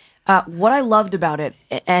say what I loved about it,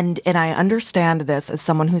 and I understand this as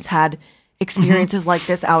someone who's had experiences like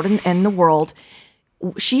this out in the world.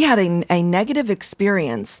 She had a negative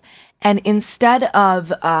experience, and instead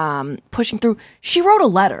of pushing through, she wrote a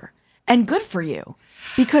letter. And good for you,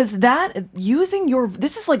 because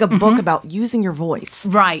this is like a book about using your voice.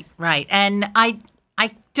 Right. And I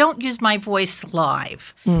don't use my voice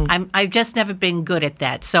live. I've just never been good at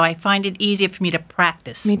that. So I find it easier for me to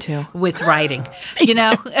practice. Me too. With writing. You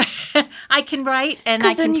know, I can write and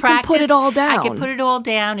I then can you practice. can put it all down. I can put it all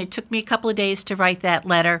down. It took me a couple of days to write that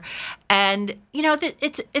letter. And, you know,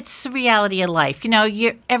 it's the reality of life. You know,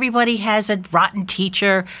 everybody has a rotten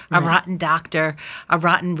teacher, a rotten doctor, a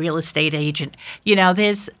rotten real estate agent. You know,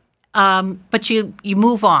 there's, but you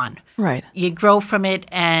move on. Right. You grow from it,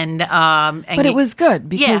 and but it was good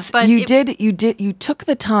because you took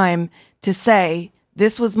the time to say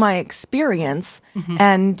this was my experience,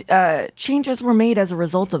 and changes were made as a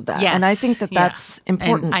result of that. Yes, and I think that's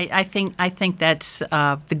important. And I think that's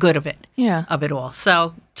the good of it. Yeah. Of it all.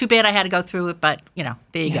 So too bad I had to go through it, but you know,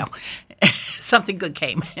 there you go. Something good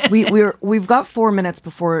came. We've got 4 minutes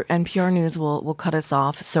before NPR News will cut us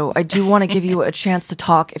off. So I do want to give you a chance to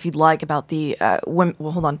talk, if you'd like, about the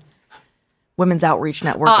Women's Outreach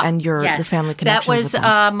Network and your family connections. That was with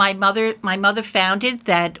them. my mother. My mother founded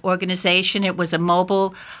that organization. It was a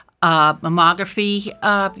mobile mammography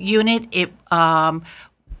unit. It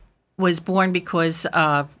was born because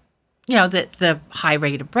you know, the high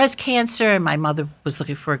rate of breast cancer, and my mother was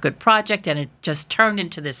looking for a good project, and it just turned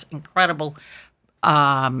into this incredible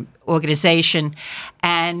organization.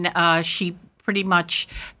 And she pretty much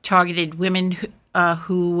targeted women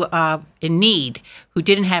who in need, who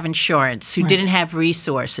didn't have insurance, who didn't have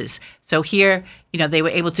resources. So here, you know, they were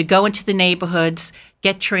able to go into the neighborhoods,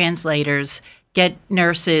 get translators, get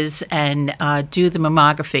nurses, and do the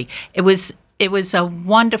mammography. It was a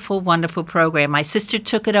wonderful, wonderful program. My sister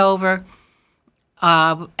took it over,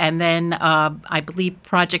 and then I believe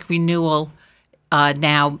Project Renewal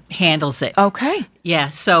now handles it. Okay. Yeah.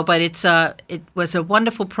 So, but it was a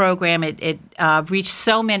wonderful program. It reached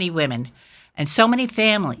so many women and so many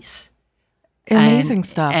families. Amazing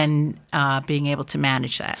stuff. And being able to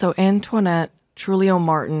manage that. So Antoinette Trulio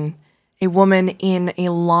Martin, a woman in a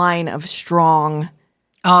line of strong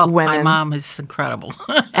women. My mom is incredible.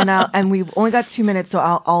 and we've only got 2 minutes,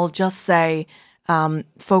 so I'll just say,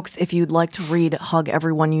 folks, if you'd like to read Hug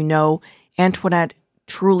Everyone You Know,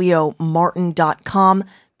 AntoinetteTrulioMartin.com.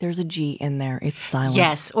 There's a G in there. It's silent.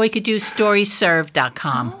 Yes, or you could do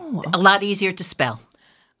StoryServe.com. Oh. A lot easier to spell.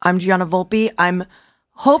 I'm Gianna Volpe. I'm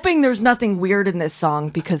hoping there's nothing weird in this song,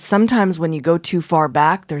 because sometimes when you go too far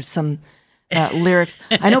back, there's some lyrics.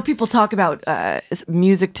 I know people talk about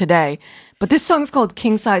music today, but this song's called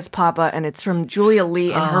King Size Papa, and it's from Julia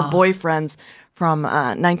Lee and her boyfriends from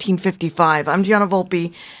 1955. I'm Gianna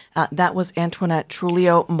Volpe. That was Antoinette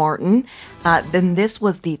Trulio Martin. Then this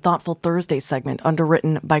was the Thoughtful Thursday segment,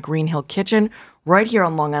 underwritten by Green Hill Kitchen, right here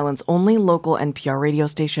on Long Island's only local NPR radio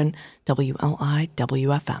station,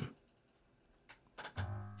 WLIWFM.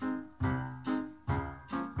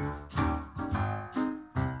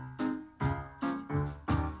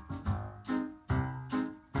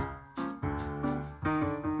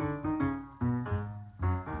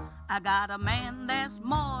 I got a man that's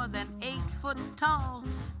more than 8 foot tall,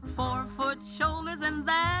 4 foot shoulders, and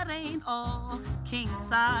that ain't all. King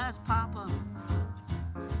size papa,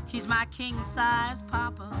 he's my king size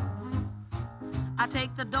papa. I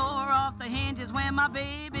take the door off the hinges when my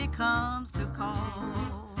baby comes to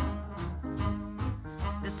call.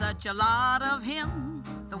 There's such a lot of him,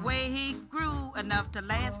 the way he grew, enough to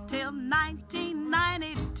last till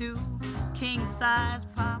 1992. King size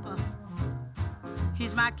papa,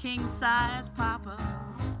 he's my king size papa.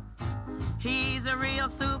 He's a real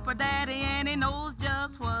super daddy and he knows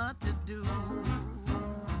just what to do.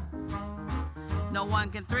 No one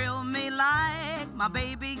can thrill me like my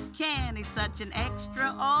baby can. He's such an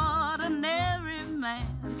extraordinary man.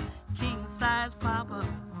 King size papa,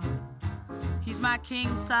 he's my king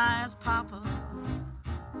size papa.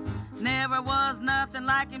 Never was nothing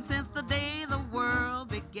like him since the day the world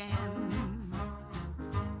began.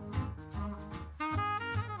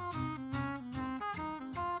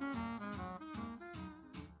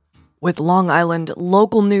 With Long Island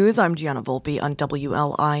local news, I'm Gianna Volpe on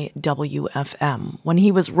WLIWFM. When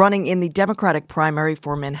he was running in the Democratic primary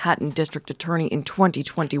for Manhattan District Attorney in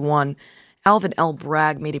 2021, Alvin L.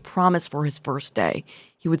 Bragg made a promise for his first day.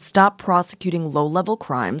 He would stop prosecuting low-level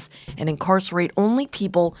crimes and incarcerate only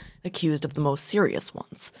people accused of the most serious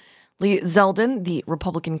ones. Lee Zeldin, the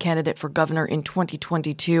Republican candidate for governor in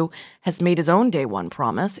 2022, has made his own day one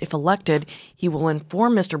promise. If elected, he will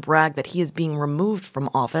inform Mr. Bragg that he is being removed from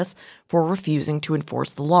office for refusing to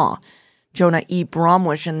enforce the law. Jonah E.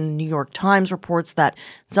 Bromwich in the New York Times reports that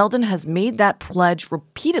Zeldin has made that pledge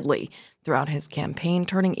repeatedly throughout his campaign,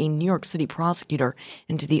 turning a New York City prosecutor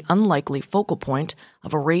into the unlikely focal point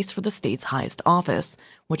of a race for the state's highest office,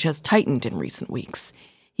 which has tightened in recent weeks.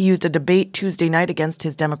 He used a debate Tuesday night against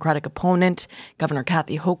his Democratic opponent, Governor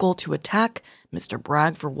Kathy Hochul, to attack Mr.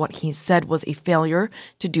 Bragg for what he said was a failure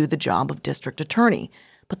to do the job of district attorney.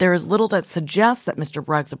 But there is little that suggests that Mr.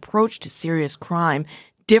 Bragg's approach to serious crime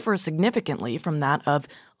differs significantly from that of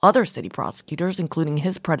other city prosecutors, including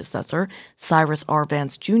his predecessor, Cyrus R.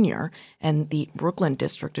 Vance Jr., and the Brooklyn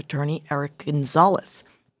District Attorney, Eric Gonzalez.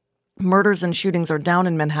 Murders and shootings are down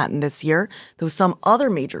in Manhattan this year, though some other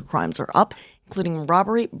major crimes are up, including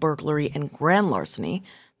robbery, burglary, and grand larceny.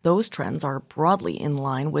 Those trends are broadly in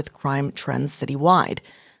line with crime trends citywide.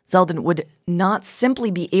 Zeldin would not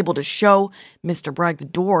simply be able to show Mr. Bragg the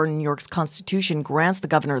door. New York's Constitution grants the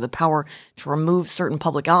governor the power to remove certain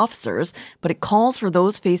public officers, but it calls for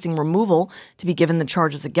those facing removal to be given the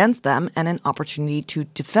charges against them and an opportunity to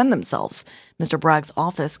defend themselves. Mr. Bragg's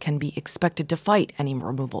office can be expected to fight any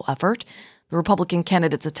removal effort. The Republican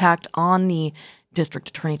candidate's attack on the district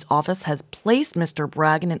attorney's office has placed Mr.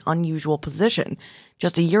 Bragg in an unusual position.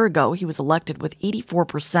 Just a year ago, he was elected with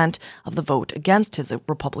 84% of the vote against his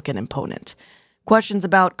Republican opponent. Questions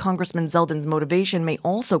about Congressman Zeldin's motivation may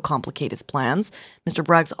also complicate his plans. Mr.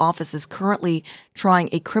 Bragg's office is currently trying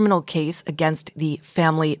a criminal case against the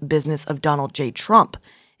family business of Donald J. Trump,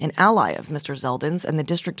 an ally of Mr. Zeldin's, and the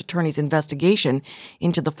district attorney's investigation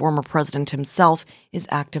into the former president himself is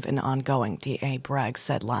active and ongoing, D.A. Bragg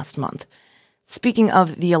said last month. Speaking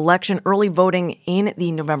of the election, early voting in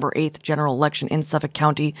the November 8th general election in Suffolk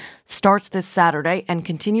County starts this Saturday and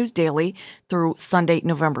continues daily through Sunday,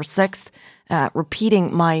 November 6th.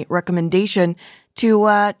 Repeating my recommendation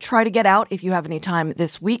to try to get out if you have any time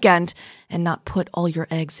this weekend and not put all your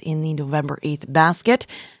eggs in the November 8th basket.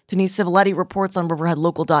 Denise Civiletti reports on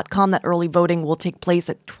RiverheadLocal.com that early voting will take place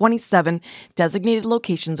at 27 designated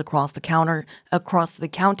locations across the county,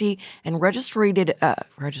 and registered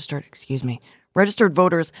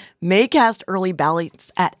voters may cast early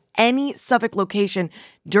ballots at any Suffolk location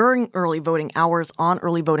during early voting hours on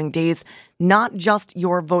early voting days, not just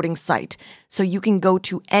your voting site. So you can go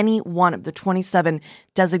to any one of the 27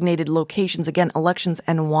 designated locations. Again,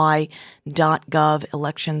 electionsny.gov,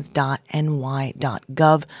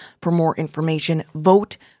 elections.ny.gov for more information.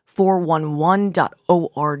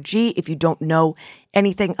 Vote411.org if you don't know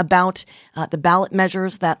anything about the ballot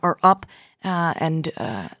measures that are up and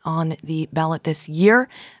on the ballot this year.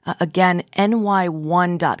 Again,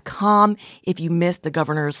 ny1.com. If you missed the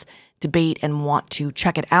governor's debate and want to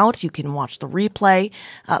check it out, you can watch the replay.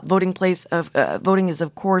 Voting is,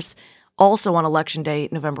 of course, also on Election Day,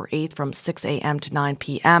 November 8th from 6 a.m. to 9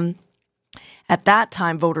 p.m. At that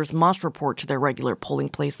time, voters must report to their regular polling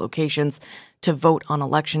place locations to vote on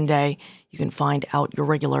Election Day. You can find out your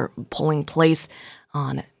regular polling place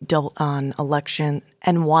on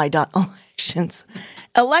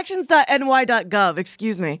elections.ny.gov,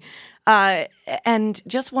 excuse me. And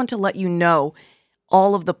just want to let you know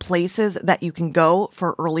all of the places that you can go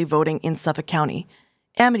for early voting in Suffolk County: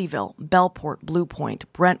 Amityville, Bellport, Blue Point,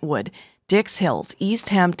 Brentwood, Dix Hills, East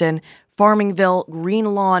Hampton, Farmingville,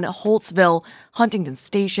 Green Lawn, Holtzville, Huntington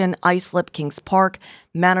Station, Islip, Kings Park,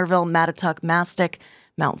 Manorville, Mattituck, Mastic,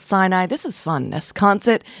 Mount Sinai, this is fun,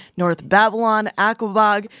 Nesconset, North Babylon,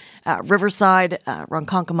 Aquabog, Riverside,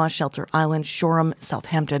 Ronkonkoma, Shelter Island, Shoreham,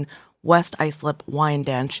 Southampton, West Islip,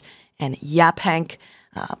 Wyandanch, and Yaphank.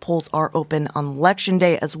 Polls are open on Election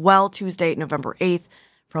Day as well, Tuesday, November 8th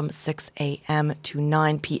from 6 a.m. to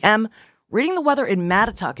 9 p.m. Reading the weather in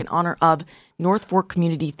Mattituck in honor of North Fork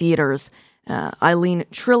Community Theater's Eileen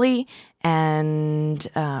Trilly and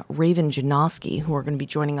Raven Janoski, who are going to be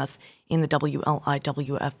joining us in the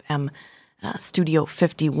WLIWFM Studio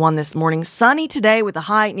 51 this morning. Sunny today with a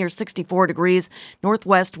high near 64 degrees.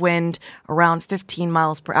 Northwest wind around 15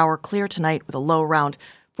 miles per hour. Clear tonight with a low around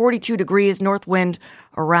 42 degrees. North wind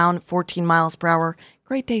around 14 miles per hour.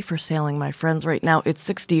 Great day for sailing, my friends. Right now it's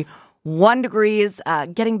 61 degrees.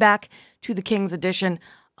 Getting back to the King's edition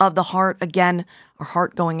of The Heart. Again, our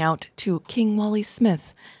heart going out to King Wally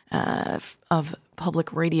Smith of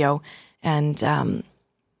public radio and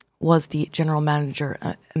was the general manager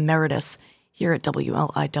emeritus here at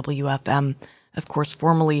WLIWFM, of course,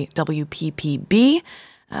 formerly WPPB,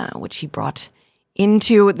 which he brought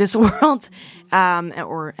into this world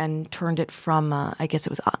and turned it from, I guess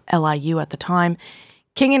it was LIU at the time.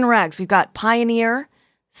 King and Rags, we've got Pioneer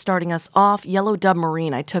starting us off. Yellow Dub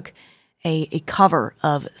Marine, I took a cover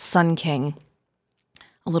of Sun King,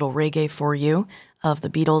 a little reggae for you, of the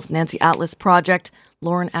Beatles. Nancy Atlas Project,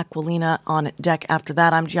 Lauren Aquilina on deck after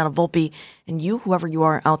that. I'm Gianna Volpe, and you, whoever you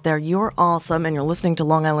are out there, you're awesome, and you're listening to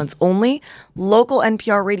Long Island's only local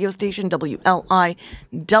NPR radio station, WLIWFM,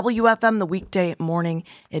 the weekday morning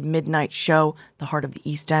at midnight show, the heart of the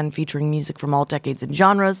East End, featuring music from all decades and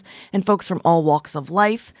genres, and folks from all walks of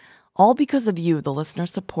life, all because of you, the listener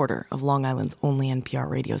supporter of Long Island's only NPR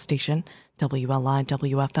radio station,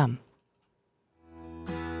 WLIWFM.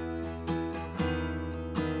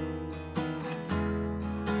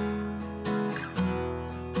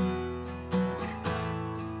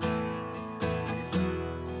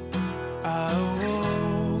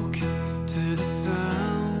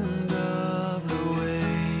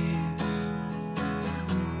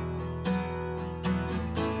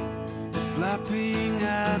 Slapping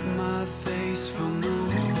at my face from the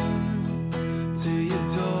womb to your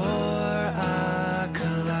door, I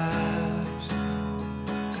collapsed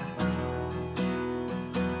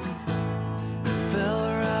and fell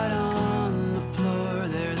right on the floor.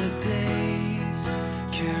 There the days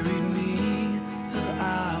carried me till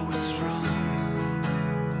I was strong.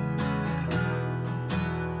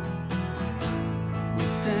 We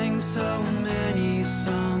sang so many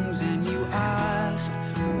songs and you asked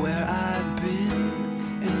where I'd been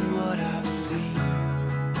and what I've seen.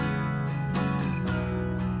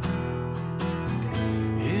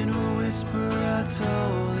 In a whisper I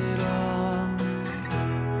told it all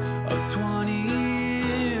of 20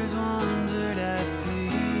 years wandered at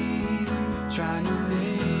sea, trying to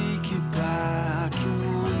make it back in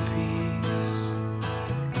one piece.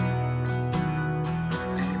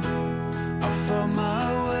 I felt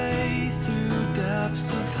my way through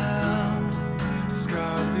depths of hell,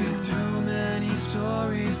 scarred with too many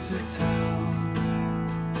stories to tell.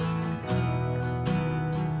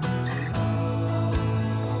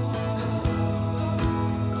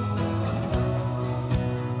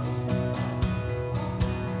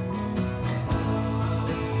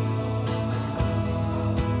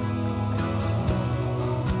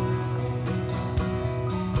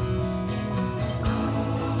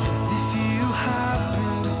 If you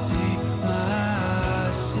happen to see my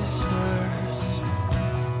sisters,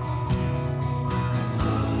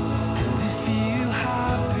 and if you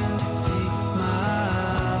happen to see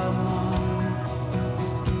my mom,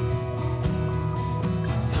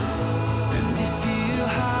 and if you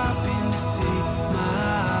happen to see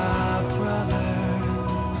my brother,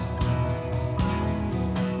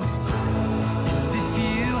 and if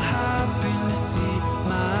you happen to see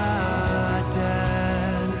my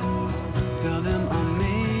dad, tell them I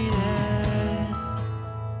made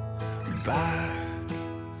it back.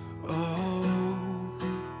 Oh,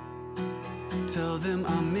 tell them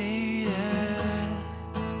I made it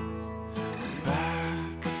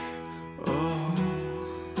back. Oh,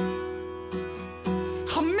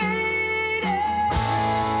 I made it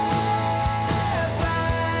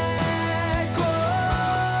back. Oh,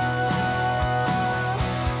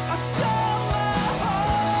 I saw my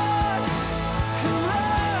heart and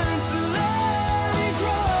learned to let it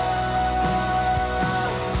grow.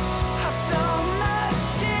 I saw my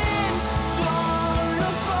skin torn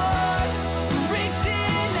apart,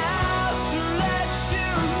 reaching out to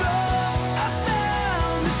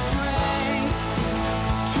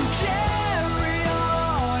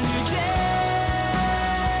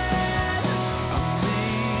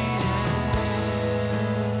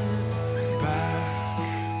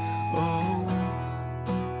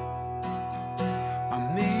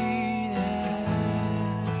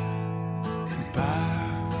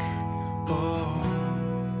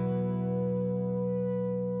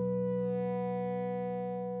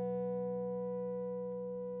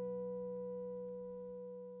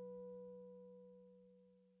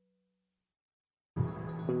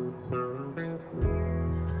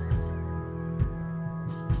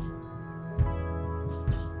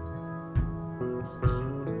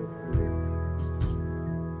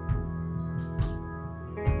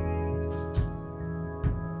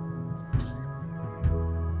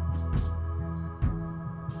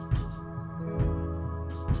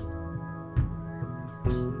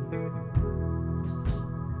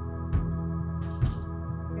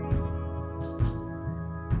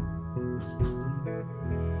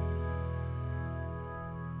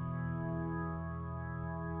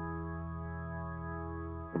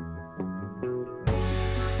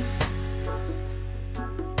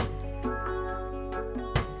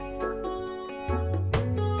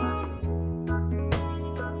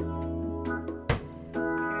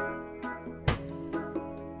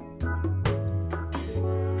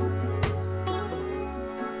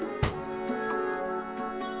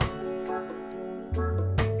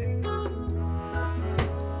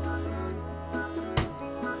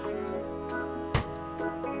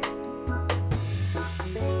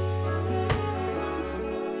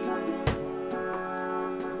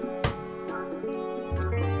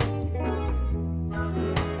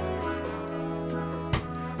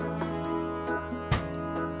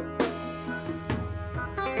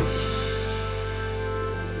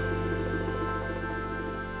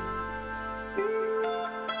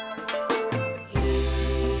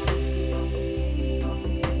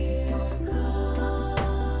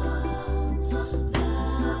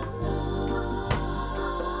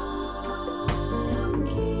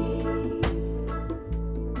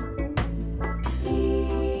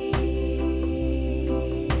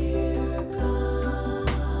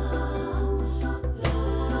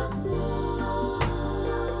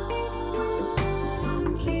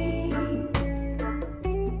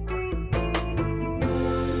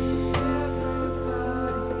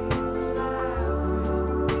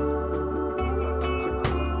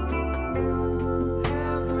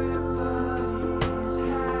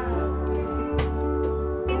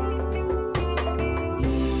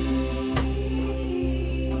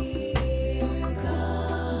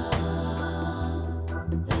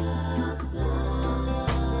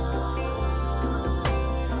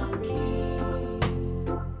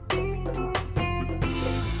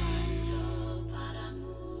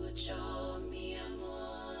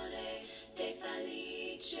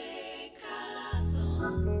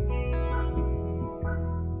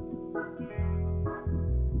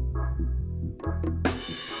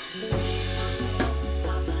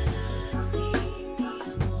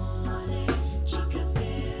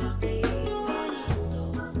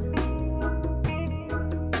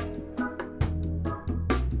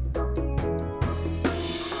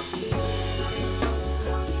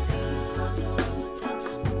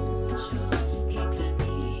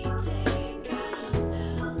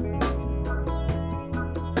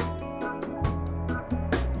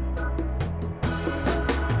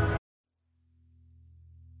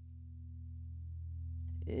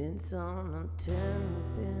It's on a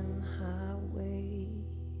 10-pin highway.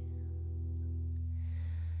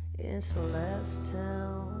 It's the last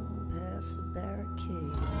town past the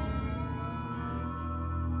barricades.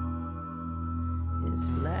 It's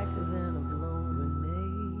blacker than a blown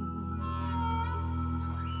grenade,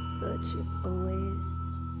 but you always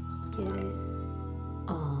get it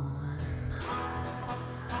on.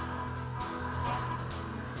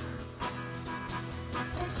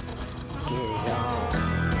 Get it on.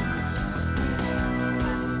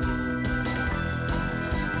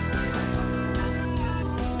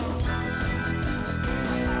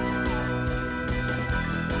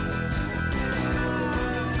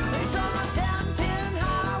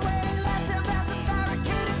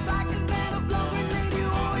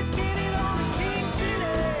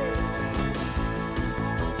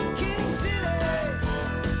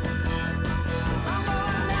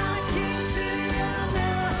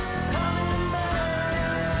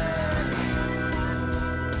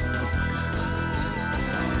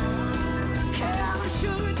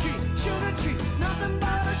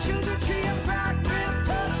 Sugar tree, a crack rib,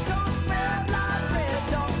 touchstone, red light, red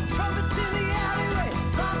dawn. Trumpets in the alleyway,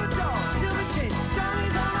 Mama Dog, silver chain.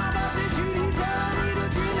 Johnny's on our bus, and Judy's there. I need a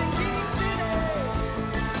dream in King City.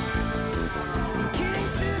 King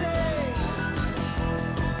City.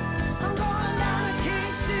 I'm going down to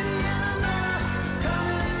King City, and I'm never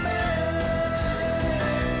coming back.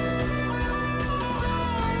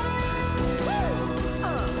 Woo!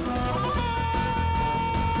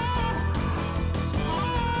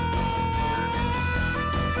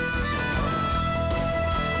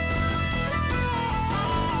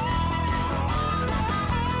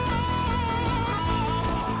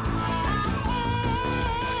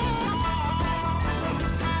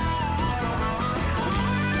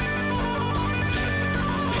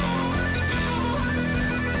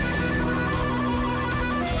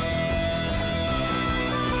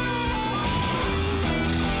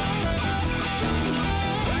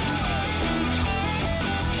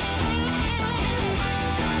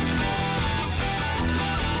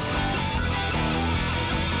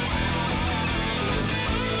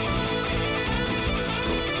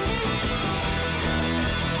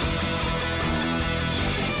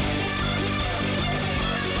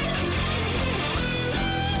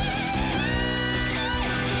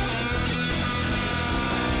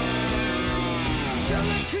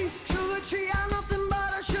 Sugar tree, I'm nothing but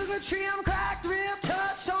a sugar tree. I'm cracked rib,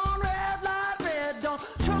 touch on red light, red dawn.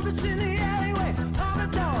 Trumpets in the alleyway, on the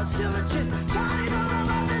door, silver chin. Johnny's on the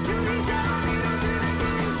bus, and Judy's there. I need a dream in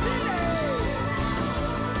King City.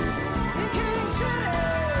 In King City.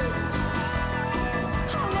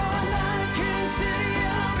 I'm going down to King City,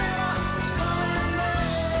 and I'm never coming back.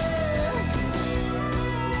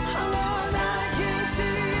 I'm going down to King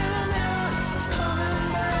City, and I'm never coming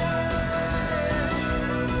back.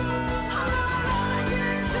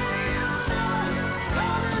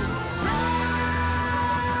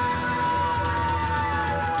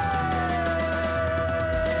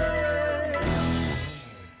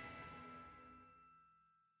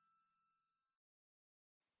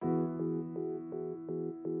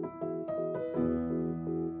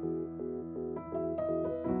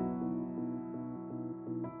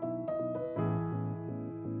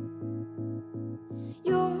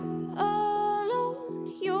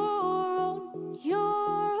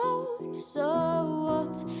 So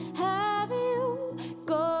what? Have you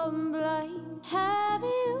gone blind? Have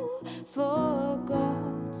you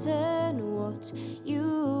forgotten what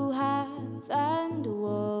you have and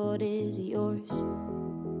what is yours?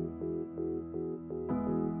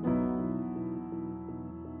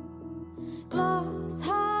 Glass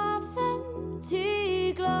half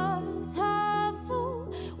empty, glass half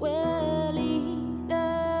full. Well,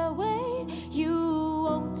 either way, you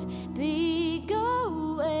won't be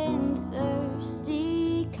going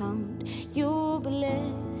thirsty. Count your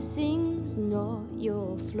blessings, not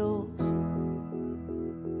your flaws.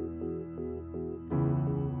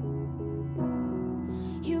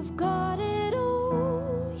 You've got it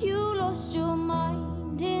all, you lost your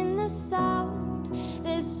mind in the sound.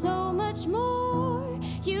 There's so much more,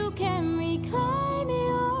 you can reclaim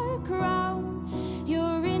your crown.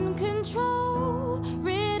 You're in control,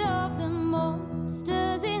 rid of the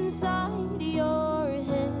monsters inside your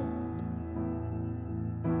head.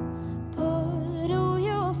 Put all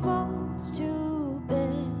your faults to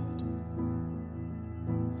bed.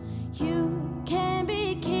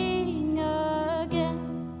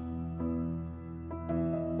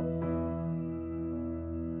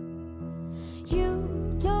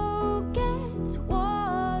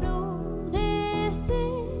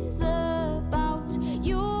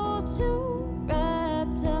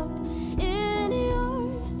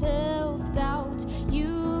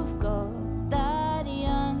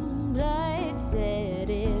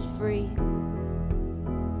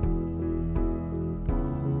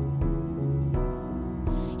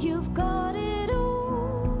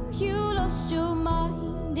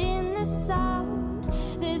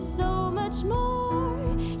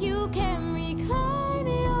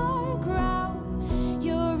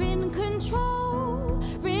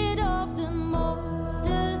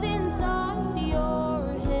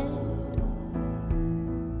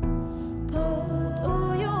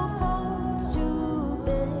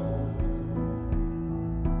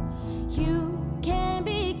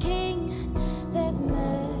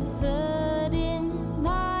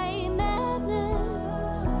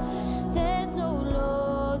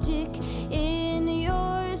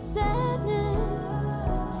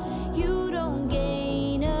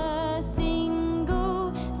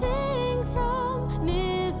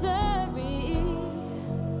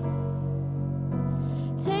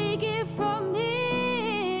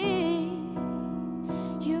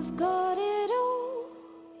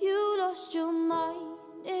 lost your mind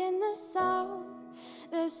in the sound.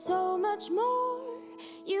 There's so much more.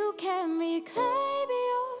 You can reclaim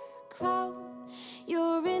your crown.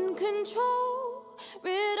 You're in control.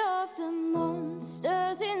 Rid of the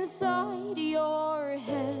monsters inside your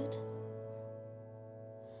head.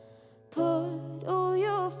 Put all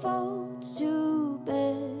your faults to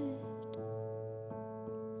bed.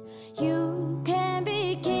 You can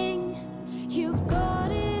be king. You've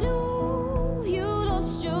got it all. You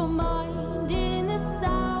lost your mind in the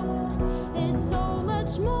sound. There's so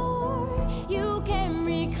much more. You can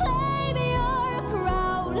reclaim your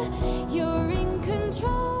crown. You're in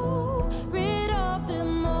control. Rid of the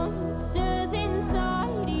monsters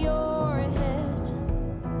inside your head.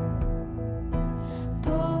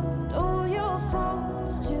 Put all your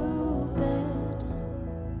faults to bed.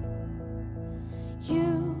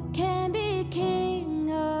 You can be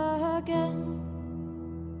king again.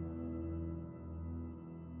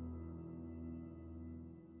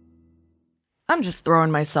 I'm just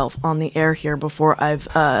throwing myself on the air here before I've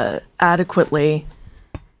adequately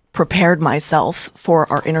prepared myself for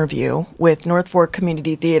our interview with North Fork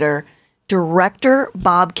Community Theater director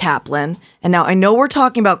Bob Kaplan. And now I know we're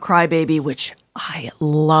talking about Crybaby, which I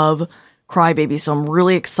love Crybaby, so I'm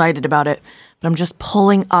really excited about it. But I'm just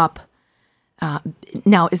pulling up.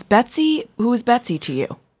 Now, who is Betsy to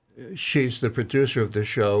you? She's the producer of the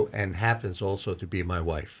show and happens also to be my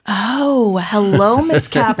wife. Oh, hello, Miss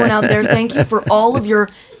Kaplan out there. Thank you for all of your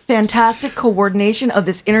fantastic coordination of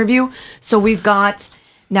this interview. So we've got,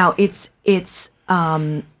 now it's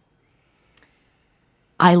Eileen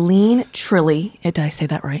Trilly. Did I say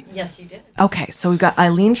that right? Yes, you did. Okay, so we've got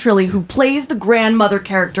Eileen Trilly, who plays the grandmother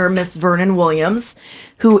character, Miss Vernon Williams,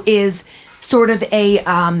 who is sort of a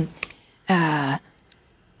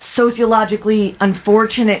sociologically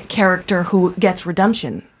unfortunate character who gets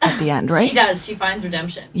redemption at the end, right? She does. She finds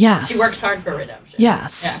redemption. Yes. She works hard for redemption.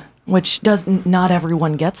 Yes. Yeah. Which not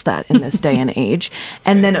everyone gets that in this day and age.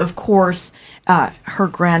 And then, of course, her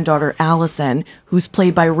granddaughter, Allison, who's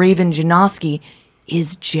played by Raven Janoski.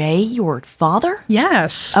 Is Jay your father?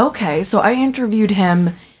 Yes. Okay, so I interviewed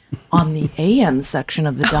him on the AM section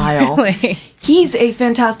of the dial. Really? He's a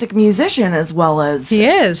fantastic musician as well as... He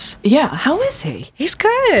is. Yeah, how is he? He's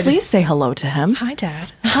good. Please say hello to him. Hi,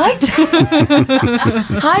 Dad. Hi, Dad.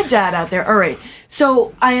 Hi, Dad out there. All right,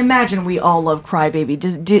 so I imagine we all love Crybaby.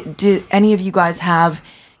 Do any of you guys have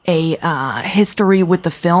a history with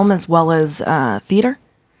the film as well as theater?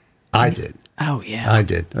 I did. Oh, yeah. I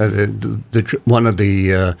did. One of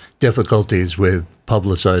the difficulties with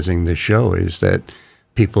publicizing the show is that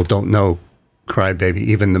people don't know Crybaby,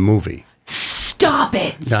 even the movie. Stop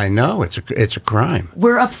it! I know, it's a crime.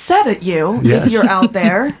 We're upset at you Yes. if you're out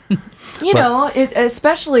there.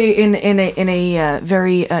 Especially in a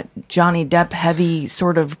very Johnny Depp heavy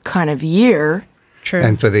sort of kind of year. True.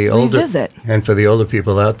 And for the older Revisit. and for the older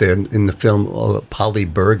people out there in the film, Polly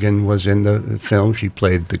Bergen was in the film. She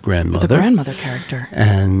played the grandmother. The grandmother character.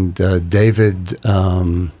 And David,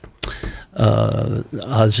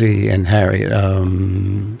 Ozzie and Harriet,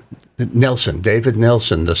 Nelson, David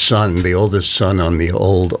Nelson, the son, the oldest son on the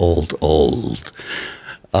old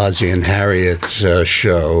Ozzie and Harriet's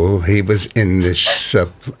show. He was in this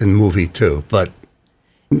movie too, but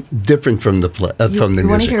different from the from the you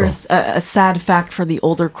want to musical. hear a sad fact for the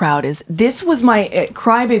older crowd is this was my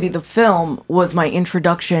Crybaby, the film, was my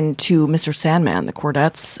introduction to Mr. Sandman, the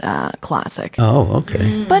Chordettes classic. Oh,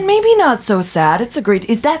 okay. But maybe not so sad. It's a great...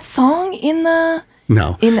 Is that song in the...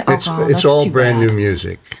 No, it's all brand new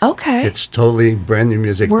music. Okay. It's totally brand new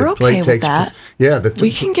music. We're The play okay with that. Yeah,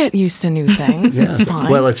 We can get used to new things. yeah, It's fine.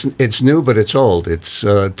 well, it's new, but it's old. It's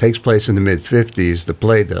takes place in the mid-50s. The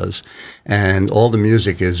play does, and all the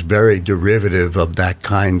music is very derivative of that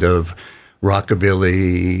kind of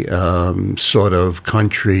rockabilly, sort of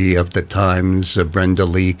country of the times, Brenda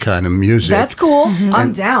Lee kind of music. That's cool.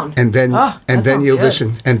 I'm down. And then that you sounds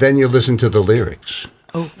good. listen to the lyrics.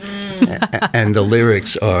 Oh. And the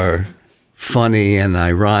lyrics are funny and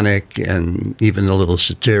ironic and even a little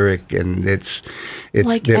satiric, and it's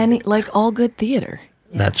like all good theater.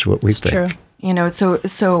 That's what we think. True. You know,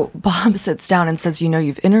 so Bob sits down and says,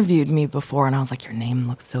 you've interviewed me before. And I was like, your name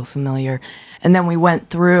looks so familiar. And then we went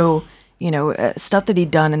through, stuff that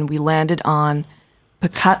he'd done, and we landed on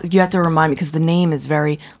Picasso. You have to remind me because the name is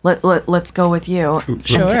very, let's go with you.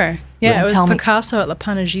 Sure. Yeah, it was tell me- Picasso at La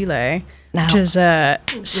Panagile, Now- which is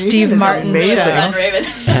Steve is Martin. amazing. Done, Raven.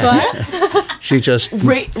 She just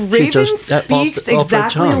Raven speaks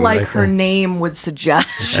exactly like her name. name would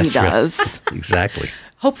suggest she That's right. does. Exactly.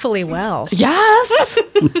 Hopefully well. Yes.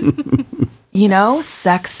 you know,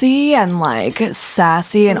 sexy and like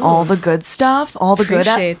sassy and all the good stuff, all the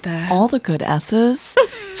Appreciate that. all the good S's.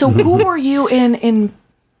 So who were you in?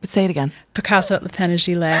 Say it again. Picasso at Le Pen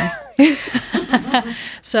Gilet.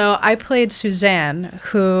 So I played Suzanne,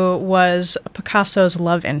 who was Picasso's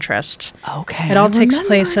love interest. Okay. It all takes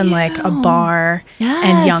place in like a bar,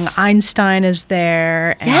 and young Einstein is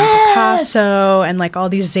there, and Picasso, and like all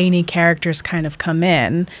these zany characters kind of come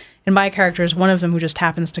in. And my character is one of them who just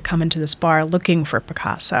happens to come into this bar looking for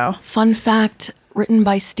Picasso. Fun fact, written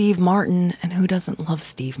by Steve Martin, and who doesn't love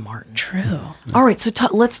Steve Martin? True. All right, so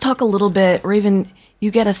let's talk a little bit. Raven,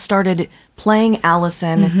 you get us started playing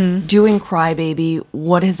Allison, doing Crybaby.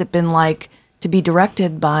 What has it been like to be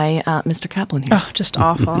directed by Mr. Kaplan here? Oh, just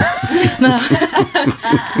awful. No,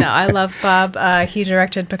 I love Bob. He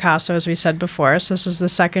directed Picasso, as we said before, so this is the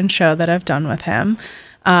second show that I've done with him.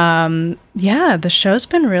 Yeah, the show's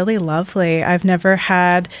been really lovely. I've never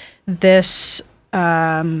had this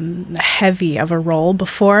heavy of a role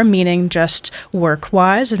before, meaning just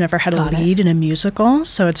work-wise. I've never had a lead in a musical,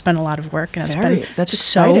 so it's been a lot of work, and it's been that's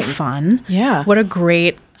so exciting. fun. Yeah. What a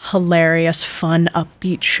great, hilarious, fun,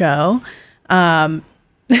 upbeat show.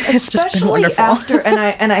 It's just been Especially wonderful. after,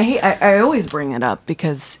 and I always bring it up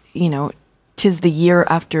because, you know, 'tis the year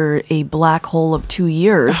after a black hole of 2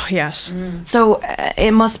 years. Oh, yes. So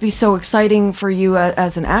it must be so exciting for you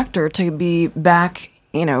as an actor to be back,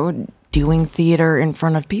 you know, doing theater in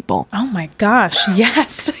front of people. Oh my gosh,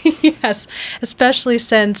 yes, yes. Especially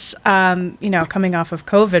since, you know, coming off of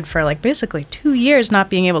COVID for like basically 2 years, not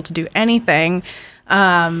being able to do anything.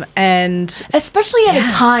 And especially at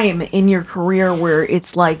a time in your career where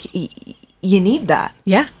it's like you need that.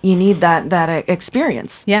 Yeah. You need that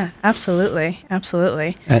experience. Yeah, absolutely.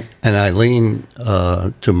 Absolutely. And Eileen,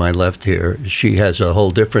 to my left here, she has a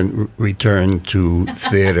whole different return to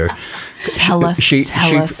theater. Tell us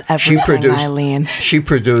everything, Eileen. She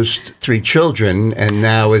produced 3 children and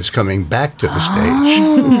now is coming back to the stage.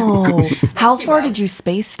 Oh, how far did you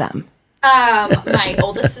space them? My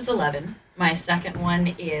oldest is 11. My second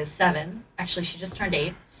one is 7. Actually, she just turned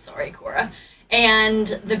 8. Sorry, Cora. And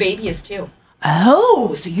the baby is 2.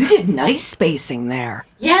 Oh, so you did nice spacing there.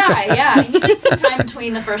 Yeah. You needed some time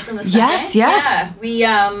between the first and the second. Yes.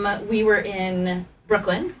 Yeah. We were in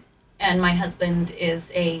Brooklyn, and my husband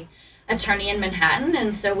is a attorney in Manhattan,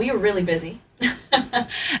 and so we were really busy.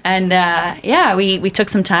 And we took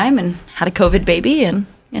some time and had a COVID baby, and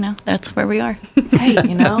you know that's where we are. Hey,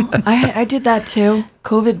 you know, I did that too.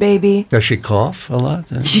 COVID baby. Does she cough a lot?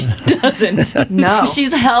 She doesn't. No.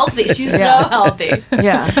 She's healthy. She's so healthy.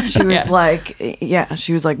 Yeah, she was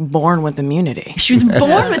she was like born with immunity. She was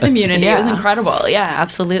born with immunity. Yeah. It was incredible. Yeah,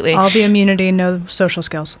 absolutely. All the immunity, no social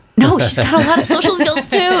skills. No, she's got a lot of social skills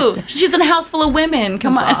too. She's in a house full of women.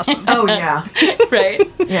 Come on. Awesome. Oh yeah. Right?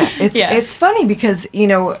 Yeah. It's funny because, you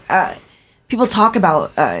know, people talk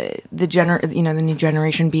about the new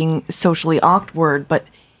generation being socially awkward, but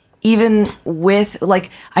even with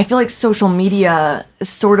like, I feel like social media is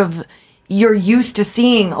sort of, you're used to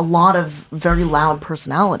seeing a lot of very loud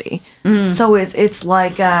personality. So it's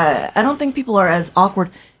like, I don't think people are as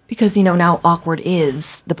awkward because, you know, now awkward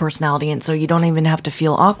is the personality. And so you don't even have to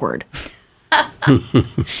feel awkward. You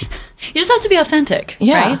just have to be authentic,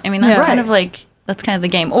 right? I mean, that's kind of like, that's kind of the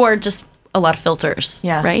game. Or just a lot of filters,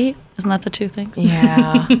 right? Isn't that the two things?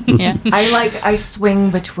 Yeah. Yeah. I swing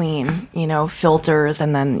between, you know, filters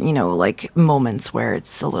and then, you know, like moments where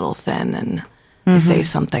it's a little thin and you say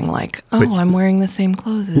something like, oh, I'm wearing the same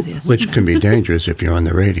clothes as yesterday. Which can be dangerous if you're on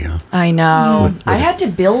the radio. I know. I had to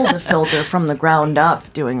build a filter from the ground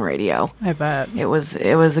up doing radio. I bet. It was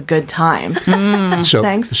a good time. So,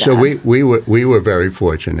 Thanks, so Dad. we were very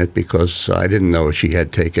fortunate because I didn't know she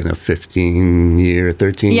had taken a 13 year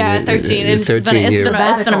 13. It's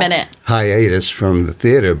been a minute. hiatus from the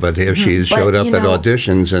theater, but here she showed up at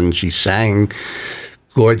auditions and she sang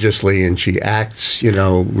gorgeously and she acts, you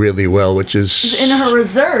know, really well, which is in her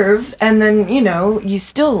reserve, and then, you know,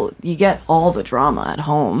 you get all the drama at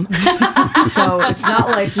home. So it's not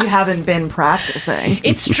like you haven't been practicing.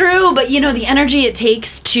 It's true, but you know, the energy it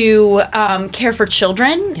takes to care for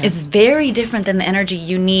children is very different than the energy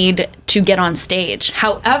you need to get on stage.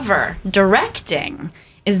 However, directing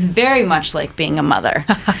is very much like being a mother.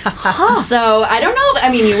 So I don't know.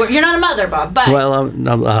 I mean, you're not a mother, Bob, but well,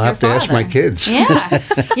 I'll have to ask my kids. Yeah,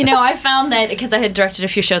 you know, I found that because I had directed a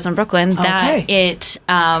few shows in Brooklyn that it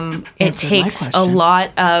takes a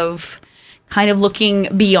lot of kind of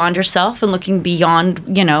looking beyond yourself and looking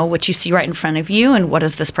beyond, you know, what you see right in front of you and what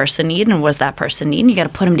does this person need and what does that person need. And you got to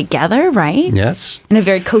put them together, right? Yes. In a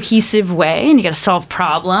very cohesive way, and you got to solve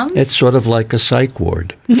problems. It's sort of like a psych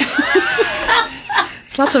ward.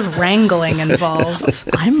 There's lots of wrangling involved.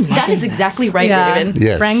 That is exactly right, Raven.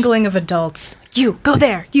 Yes. Wrangling of adults. You, go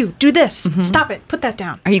there. You, do this. Stop it. Put that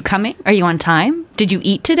down. Are you coming? Are you on time? Did you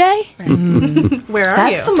eat today? Where are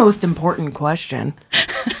That's you? the most important question.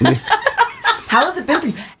 How has it been for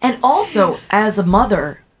you? And also, as a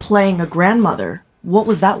mother playing a grandmother, what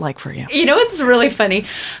was that like for you? You know, it's really funny.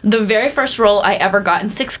 The very first role I ever got in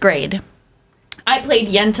 6th grade, I played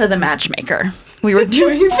Yenta the matchmaker. We were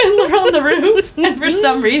doing Fiddler on the Roof, and for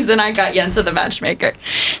some reason I got Yenta the matchmaker.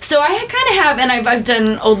 So I kind of have, and I've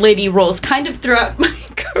done old lady roles kind of throughout my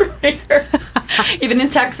career, even in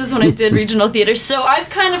Texas when I did regional theater. So I've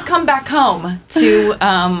kind of come back home to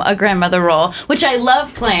a grandmother role, which I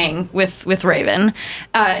love playing with Raven.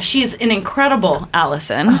 She's an incredible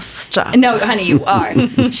Allison. Oh, stop. No, honey, you are.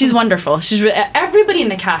 She's wonderful. Everybody in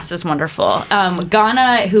the cast is wonderful.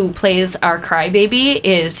 Ghana, who plays our crybaby,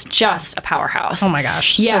 is just a powerhouse. Oh my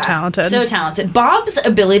gosh, so talented. So talented. Bob's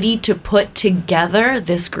ability to put together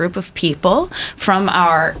this group of people, from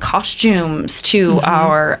our costumes to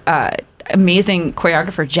our amazing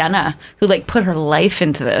choreographer Jenna, who put her life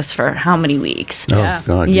into this for how many weeks? Oh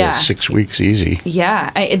God, yeah, 6 weeks easy.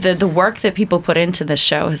 Yeah, the work that people put into this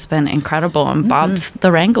show has been incredible, and Bob's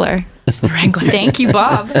the Wrangler. That's the Wrangler. Thank you,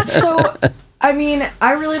 Bob. So, I mean,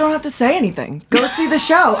 I really don't have to say anything. Go see the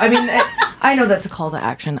show. I mean, I know that's a call to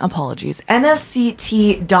action. Apologies.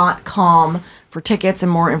 NFCT.com for tickets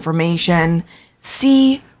and more information.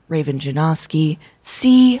 See Raven Janoski.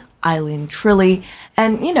 See Eileen Trilly.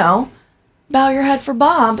 And, bow your head for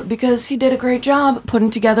Bob, because he did a great job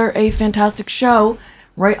putting together a fantastic show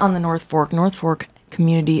right on the North Fork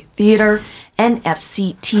Community Theater.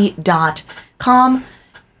 NFCT.com.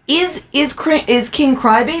 Is King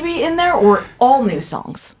Crybaby in there, or all new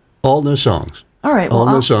songs? All new songs. All right.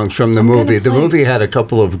 All new songs from the movie. The movie had a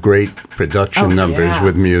couple of great production numbers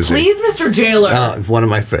with music. Please, Mr. Jailer. One of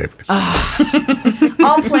my favorites.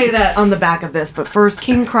 I'll play that on the back of this, but first,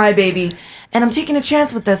 King Crybaby. And I'm taking a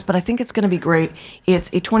chance with this, but I think it's going to be great. It's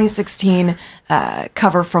a 2016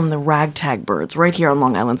 cover from the Ragtag Birds, right here on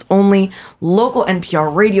Long Island's only local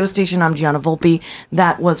NPR radio station. I'm Gianna Volpe.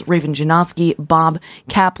 That was Raven Janoski, Bob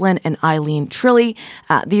Kaplan, and Eileen Trilly.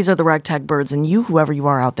 These are the Ragtag Birds, and you, whoever you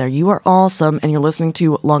are out there, you are awesome, and you're listening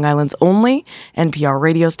to Long Island's only NPR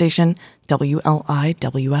radio station,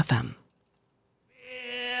 WLIWFM.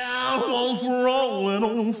 Yeah, one for all and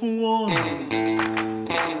all for one.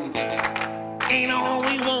 Ain't all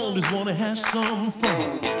we want is wanna have some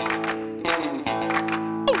fun.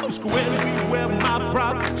 Oh, square be where my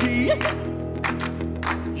property.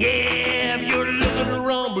 Yeah, if you're looking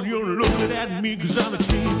around, but you're looking at me, 'cause I'm a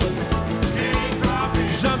king.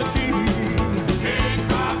 'Cause I'm a king.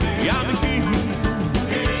 Yeah, I'm a king.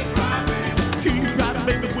 King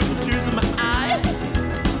crybaby with the tears in my eye.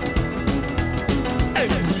 Hey,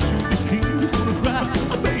 you shoot the king, you're gonna cry.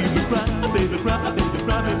 Oh, baby, cry, oh, baby, cry, oh, baby,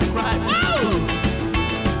 cry, baby, cry.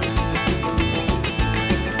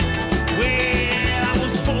 Well, I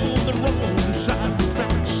was on the wrong side of the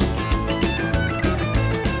tracks.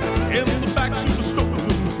 In the backseat of a stolen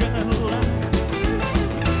Cadillac.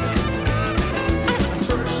 I had my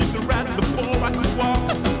first cigarette before I could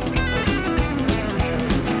walk.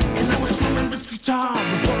 And I was strumming this guitar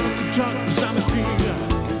before I could talk, 'cause I'm a king.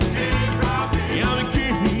 Yeah, I'm a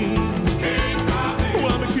king. Oh,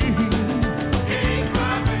 I'm a king.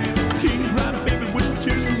 King crybaby with the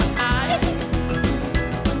tears in my eye.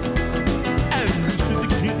 And you see the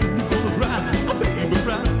king gonna cry. Oh, baby,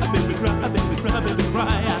 cry. Oh, baby, cry. Oh, baby, cry. Baby,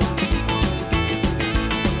 cry.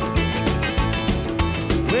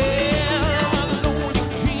 Well, I know the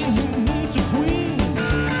king needs a queen.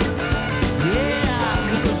 Yeah,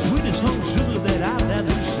 the sweetest hunk sugar that I've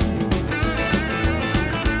ever seen.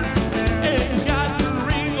 Ain't got the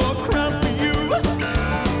ring or crown for you.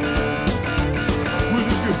 But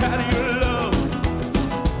if you had your love,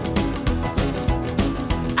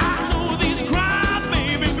 I know these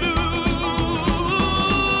crybaby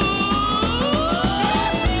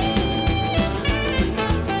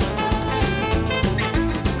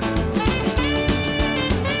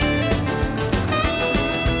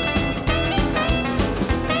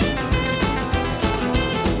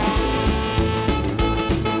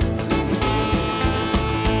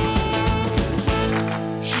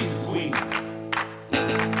She's a queen.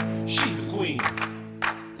 She's a queen.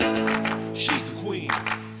 She's a queen.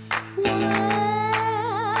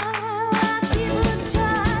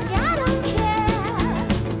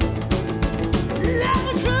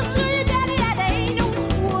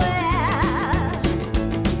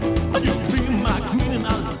 You be my queen and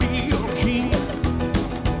I'll be your king.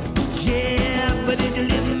 Yeah, but if you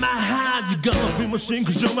live in my heart, you're gonna be my sin,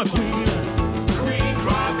 'cause you're my queen. Queen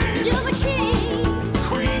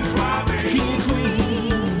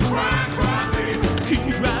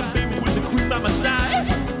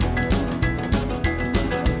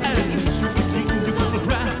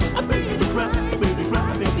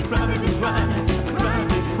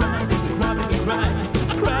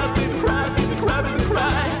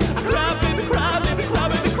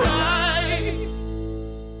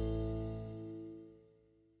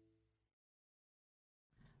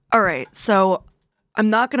All right, so I'm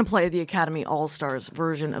not going to play the Academy All-Stars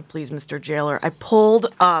version of Please Mr. Jailer. I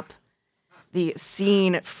pulled up the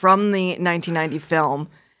scene from the 1990 film.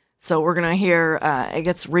 So we're going to hear, I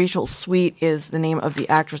guess Rachel Sweet is the name of the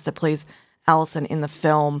actress that plays Allison in the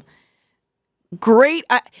film. Great.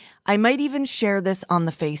 I might even share this on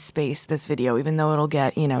the Face Space, this video, even though it'll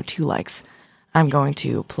get, 2 likes. I'm going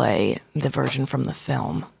to play the version from the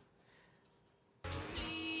film.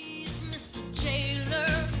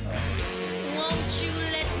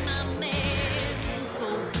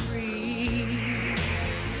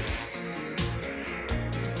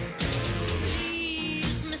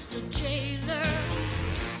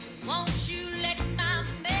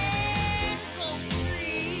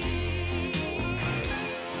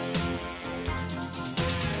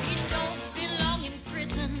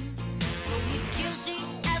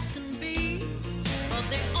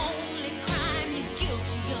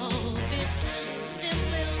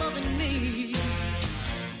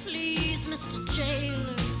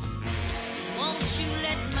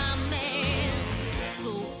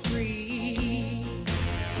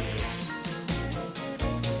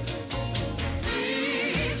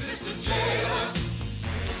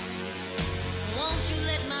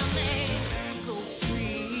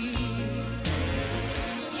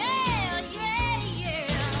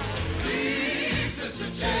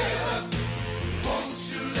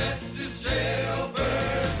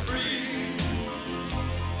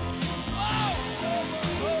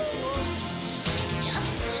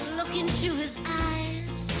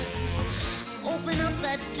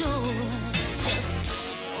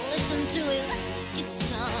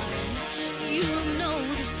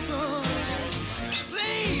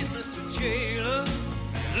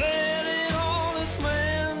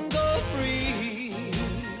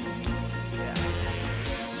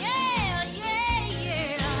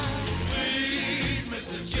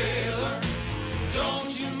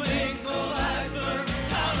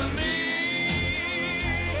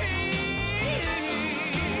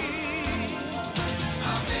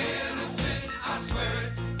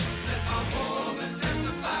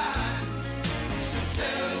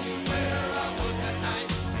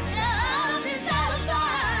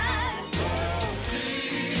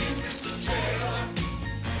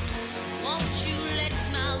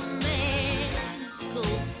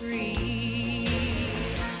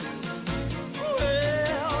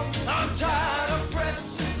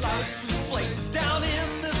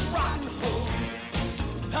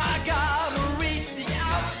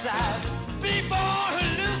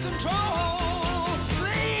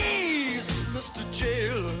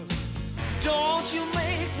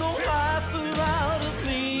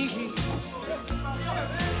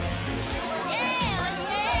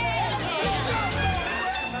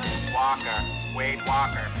 Wade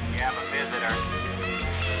Walker, you have a visitor.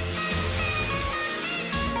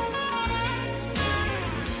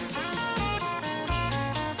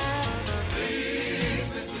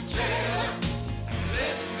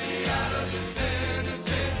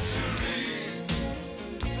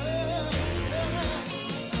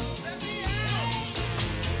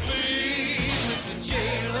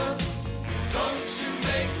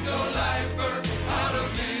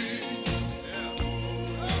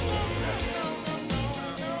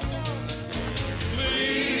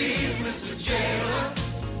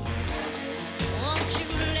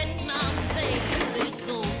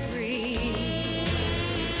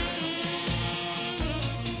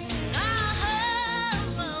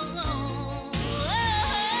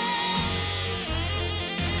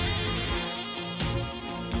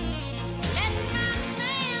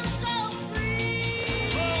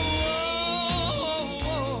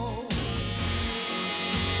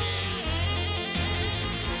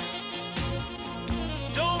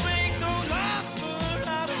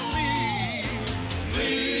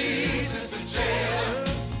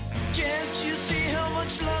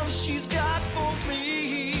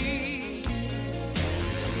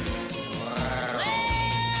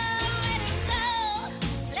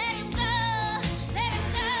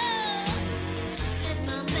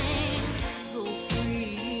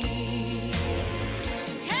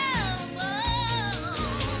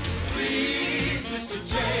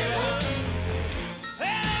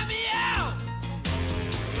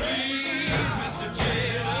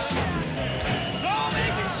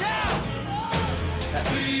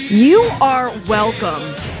 You are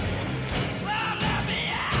welcome.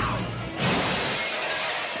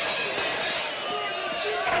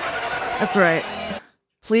 That's right.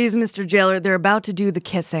 Please, Mr. Jailer, they're about to do the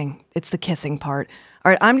kissing. It's the kissing part.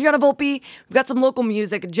 All right, I'm Gianna Volpe. We've got some local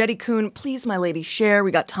music. Jetty Coon, Please My Lady Share.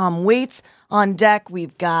 We got Tom Waits on deck.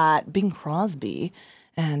 We've got Bing Crosby.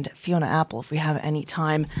 and Fiona Apple if we have any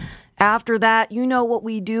time. After that, you know what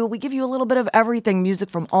we do. We give you a little bit of everything, music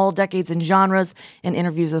from all decades and genres, and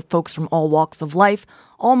interviews with folks from all walks of life,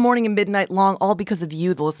 all morning and midnight long, all because of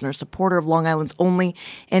you, the listener, supporter of Long Island's only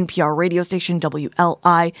NPR radio station,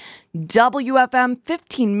 WLI WFM,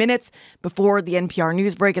 15 minutes before the NPR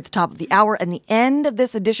news break at the top of the hour and the end of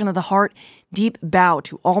this edition of The Heart. Deep bow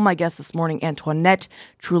to all my guests this morning, Antoinette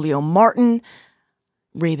Trulio Martin,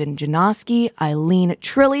 Raven Janoski, Eileen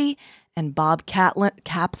Trilly, and Bob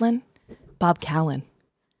Kaplan. Bob Callan.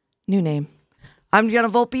 New name. I'm Gianna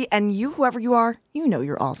Volpe, and you, whoever you are, you know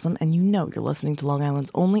you're awesome, and you know you're listening to Long Island's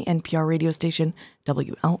only NPR radio station,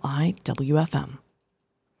 WLI WFM.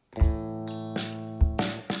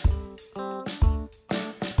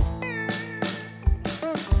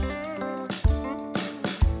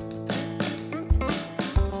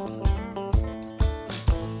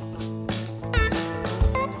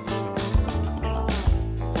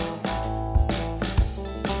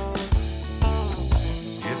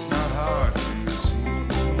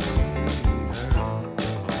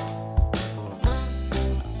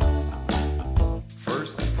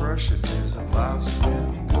 Is a life's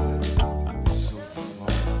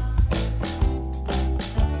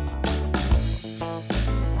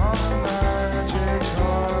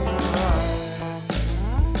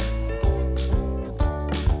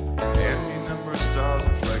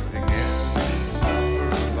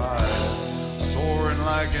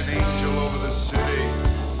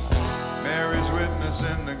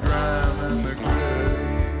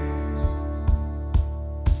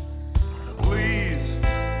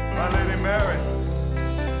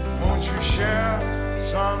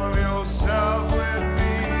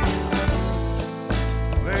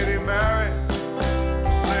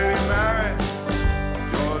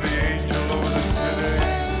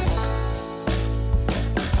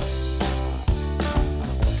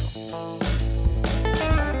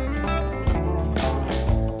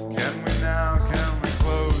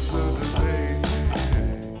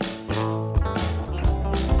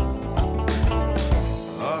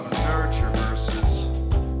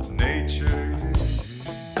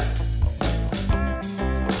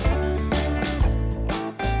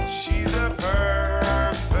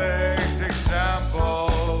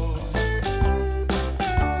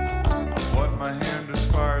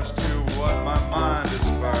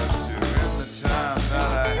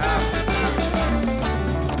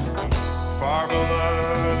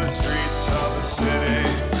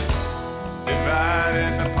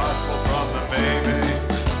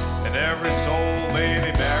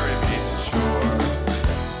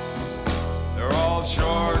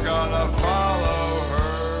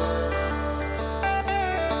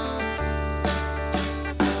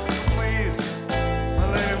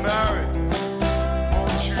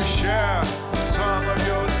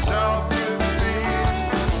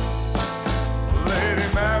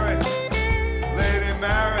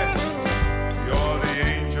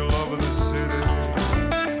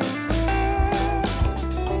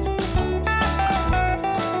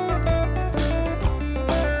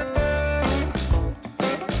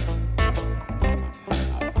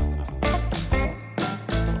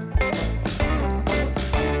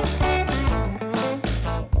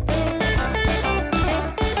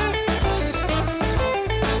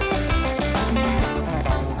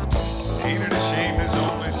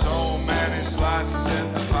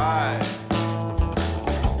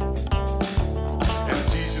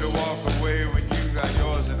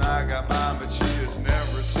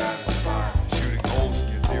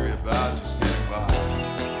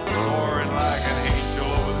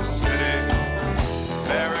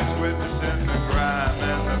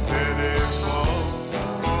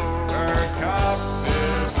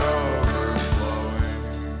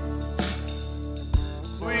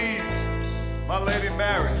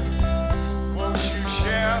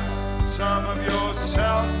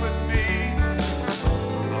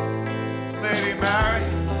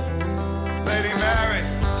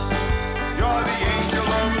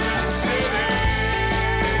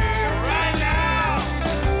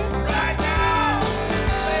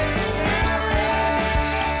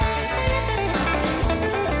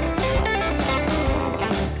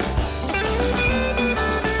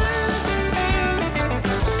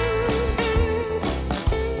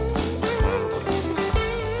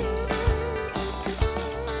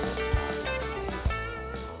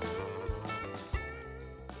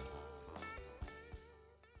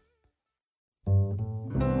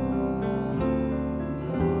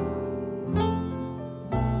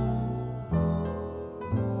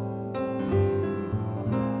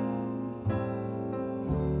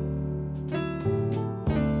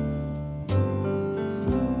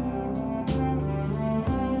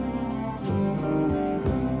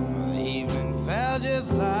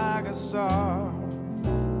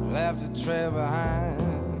trail behind.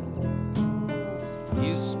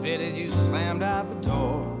 You spit as you slammed out the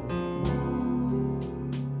door.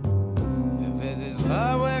 If this is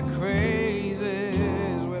love, we're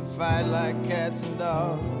crazies. We fight like cats and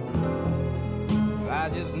dogs. But I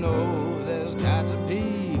just know there's got to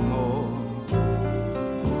be more.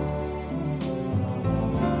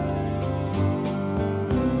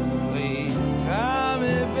 So please call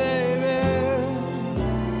me, baby,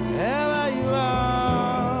 wherever you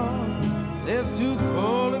are. It's too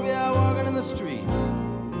cold to be out walking in the streets.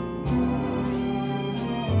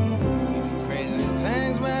 We do crazy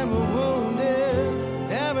things when we're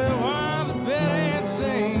wounded. Everyone's a bit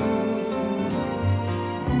insane.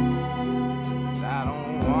 I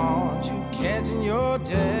don't want you catching your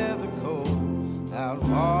death of cold out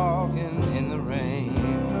walking in the rain.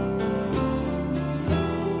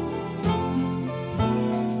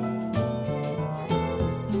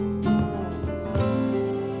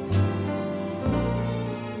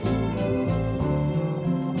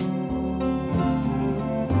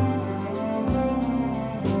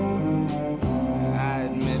 I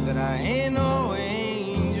admit that I ain't no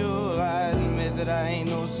angel. I admit that I ain't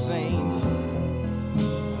no saint.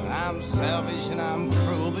 I'm selfish and I'm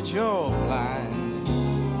cruel, but you're blind.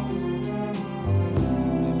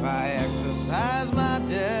 If I exercise my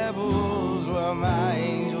devils, well, my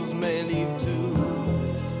angels may leave too.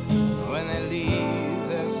 When they leave,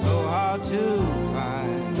 they're so hard to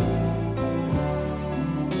find.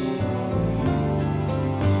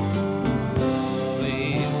 So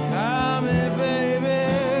please call me, baby,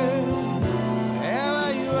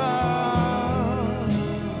 wherever you are.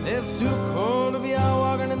 It's too cold to be out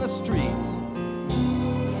walking in the streets. We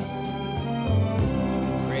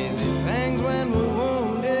do crazy things when we're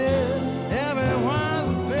wounded. Everyone's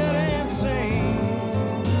a bit insane.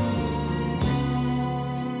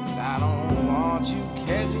 I don't want you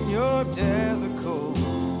catching your death of cold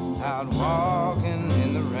out walking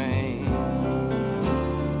in the rain.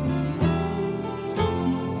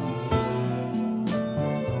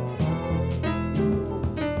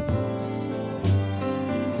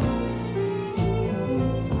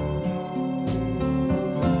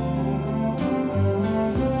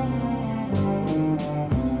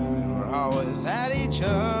 And we're always at each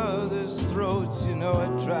other's throats. You know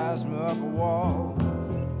it drives me up a wall.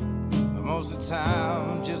 But most of the time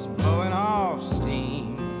I'm just blowing off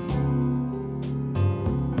steam.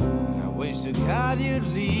 And I wish to God you'd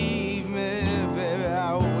leave me, baby.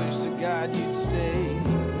 I wish to God you'd stay.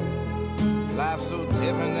 Life's so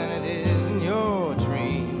different than it is in your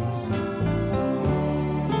dreams.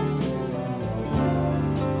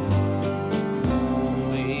 So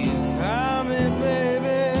please call me,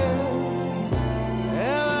 baby,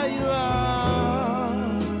 wherever you are.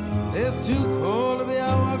 It's too cold to be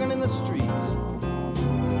out walking in the streets.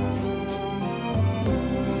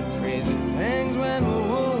 We do crazy things when we're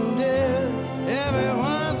wounded.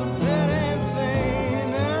 Everyone's a bit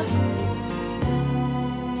insane.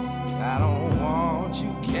 I don't want you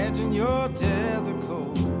catching your death of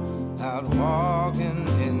cold out walking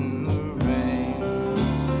in the rain.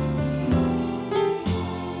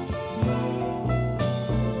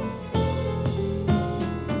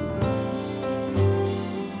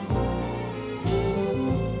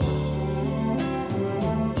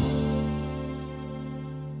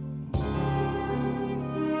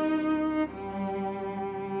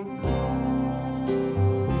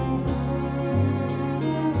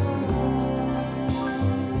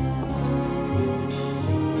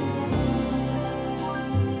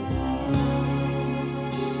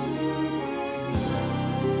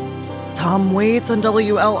 Tom Waits on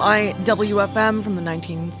WLIWFM from the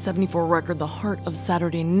 1974 record The Heart of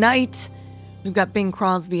Saturday Night. We've got Bing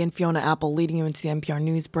Crosby and Fiona Apple leading you into the NPR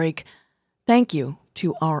News Break. Thank you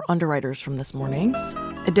to our underwriters from this morning's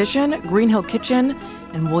edition, Green Hill Kitchen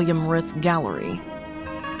and William Riss Gallery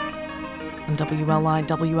on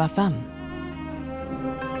WLIWFM.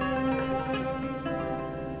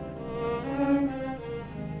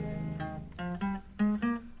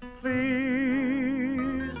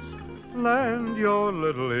 Lend your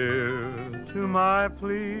little ear to my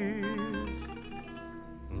pleas.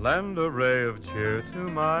 Lend a ray of cheer to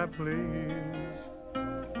my pleas.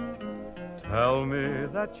 Tell me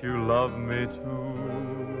that you love me too.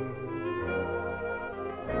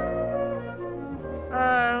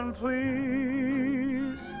 And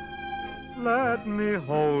please let me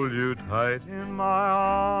hold you tight in my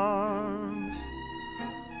arms.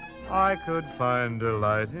 I could find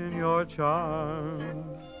delight in your charms.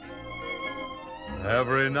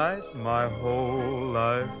 Every night, my whole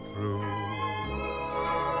life through,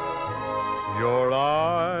 your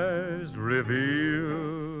eyes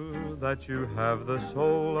reveal that you have the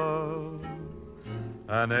soul of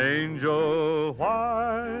an angel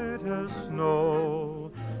white as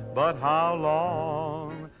snow. But how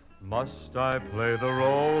long must I play the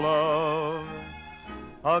role of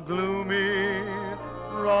a gloomy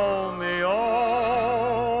Romeo?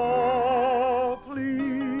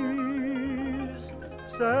 Please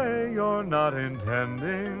say you're not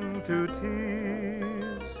intending to tease.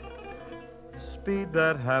 Speed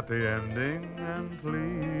that happy ending, and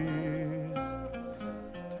please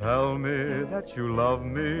tell me that you love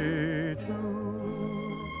me too.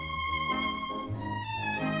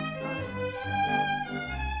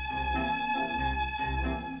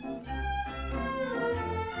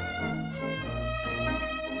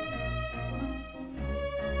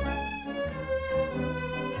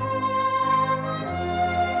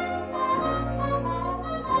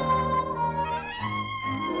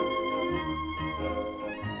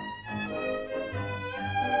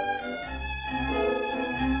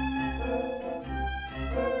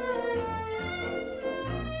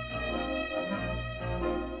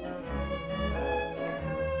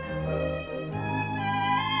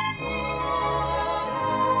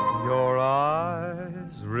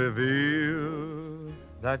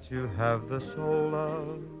 That you have the soul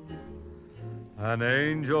of an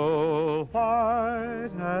angel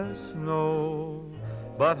white as snow.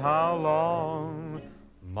 But how long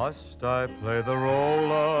must I play the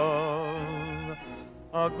role of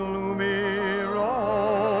a gloomy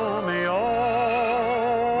Romeo?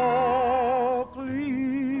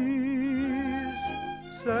 Please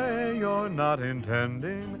say you're not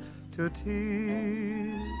intending to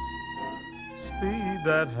tease. Speed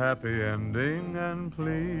that happy ending, and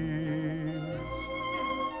please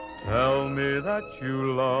tell me that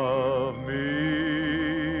you love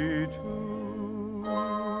me too.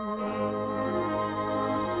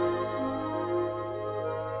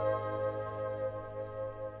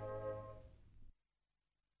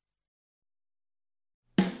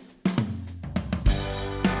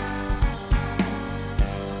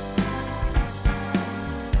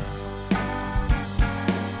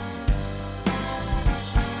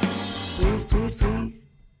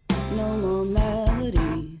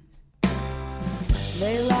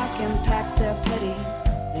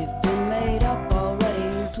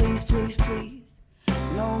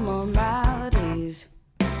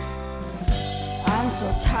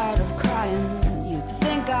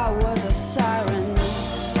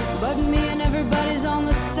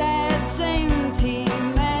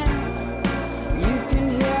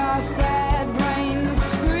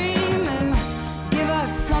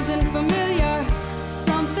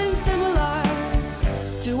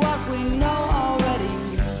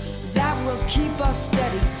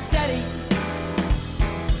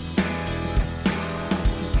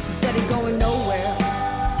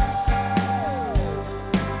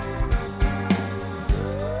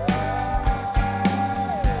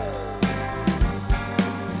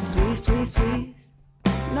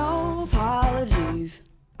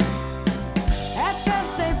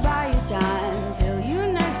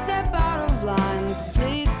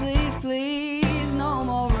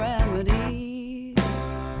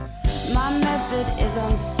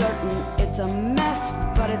 Uncertain, it's a mess,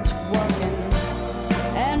 but it's working.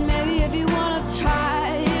 And maybe if you want to try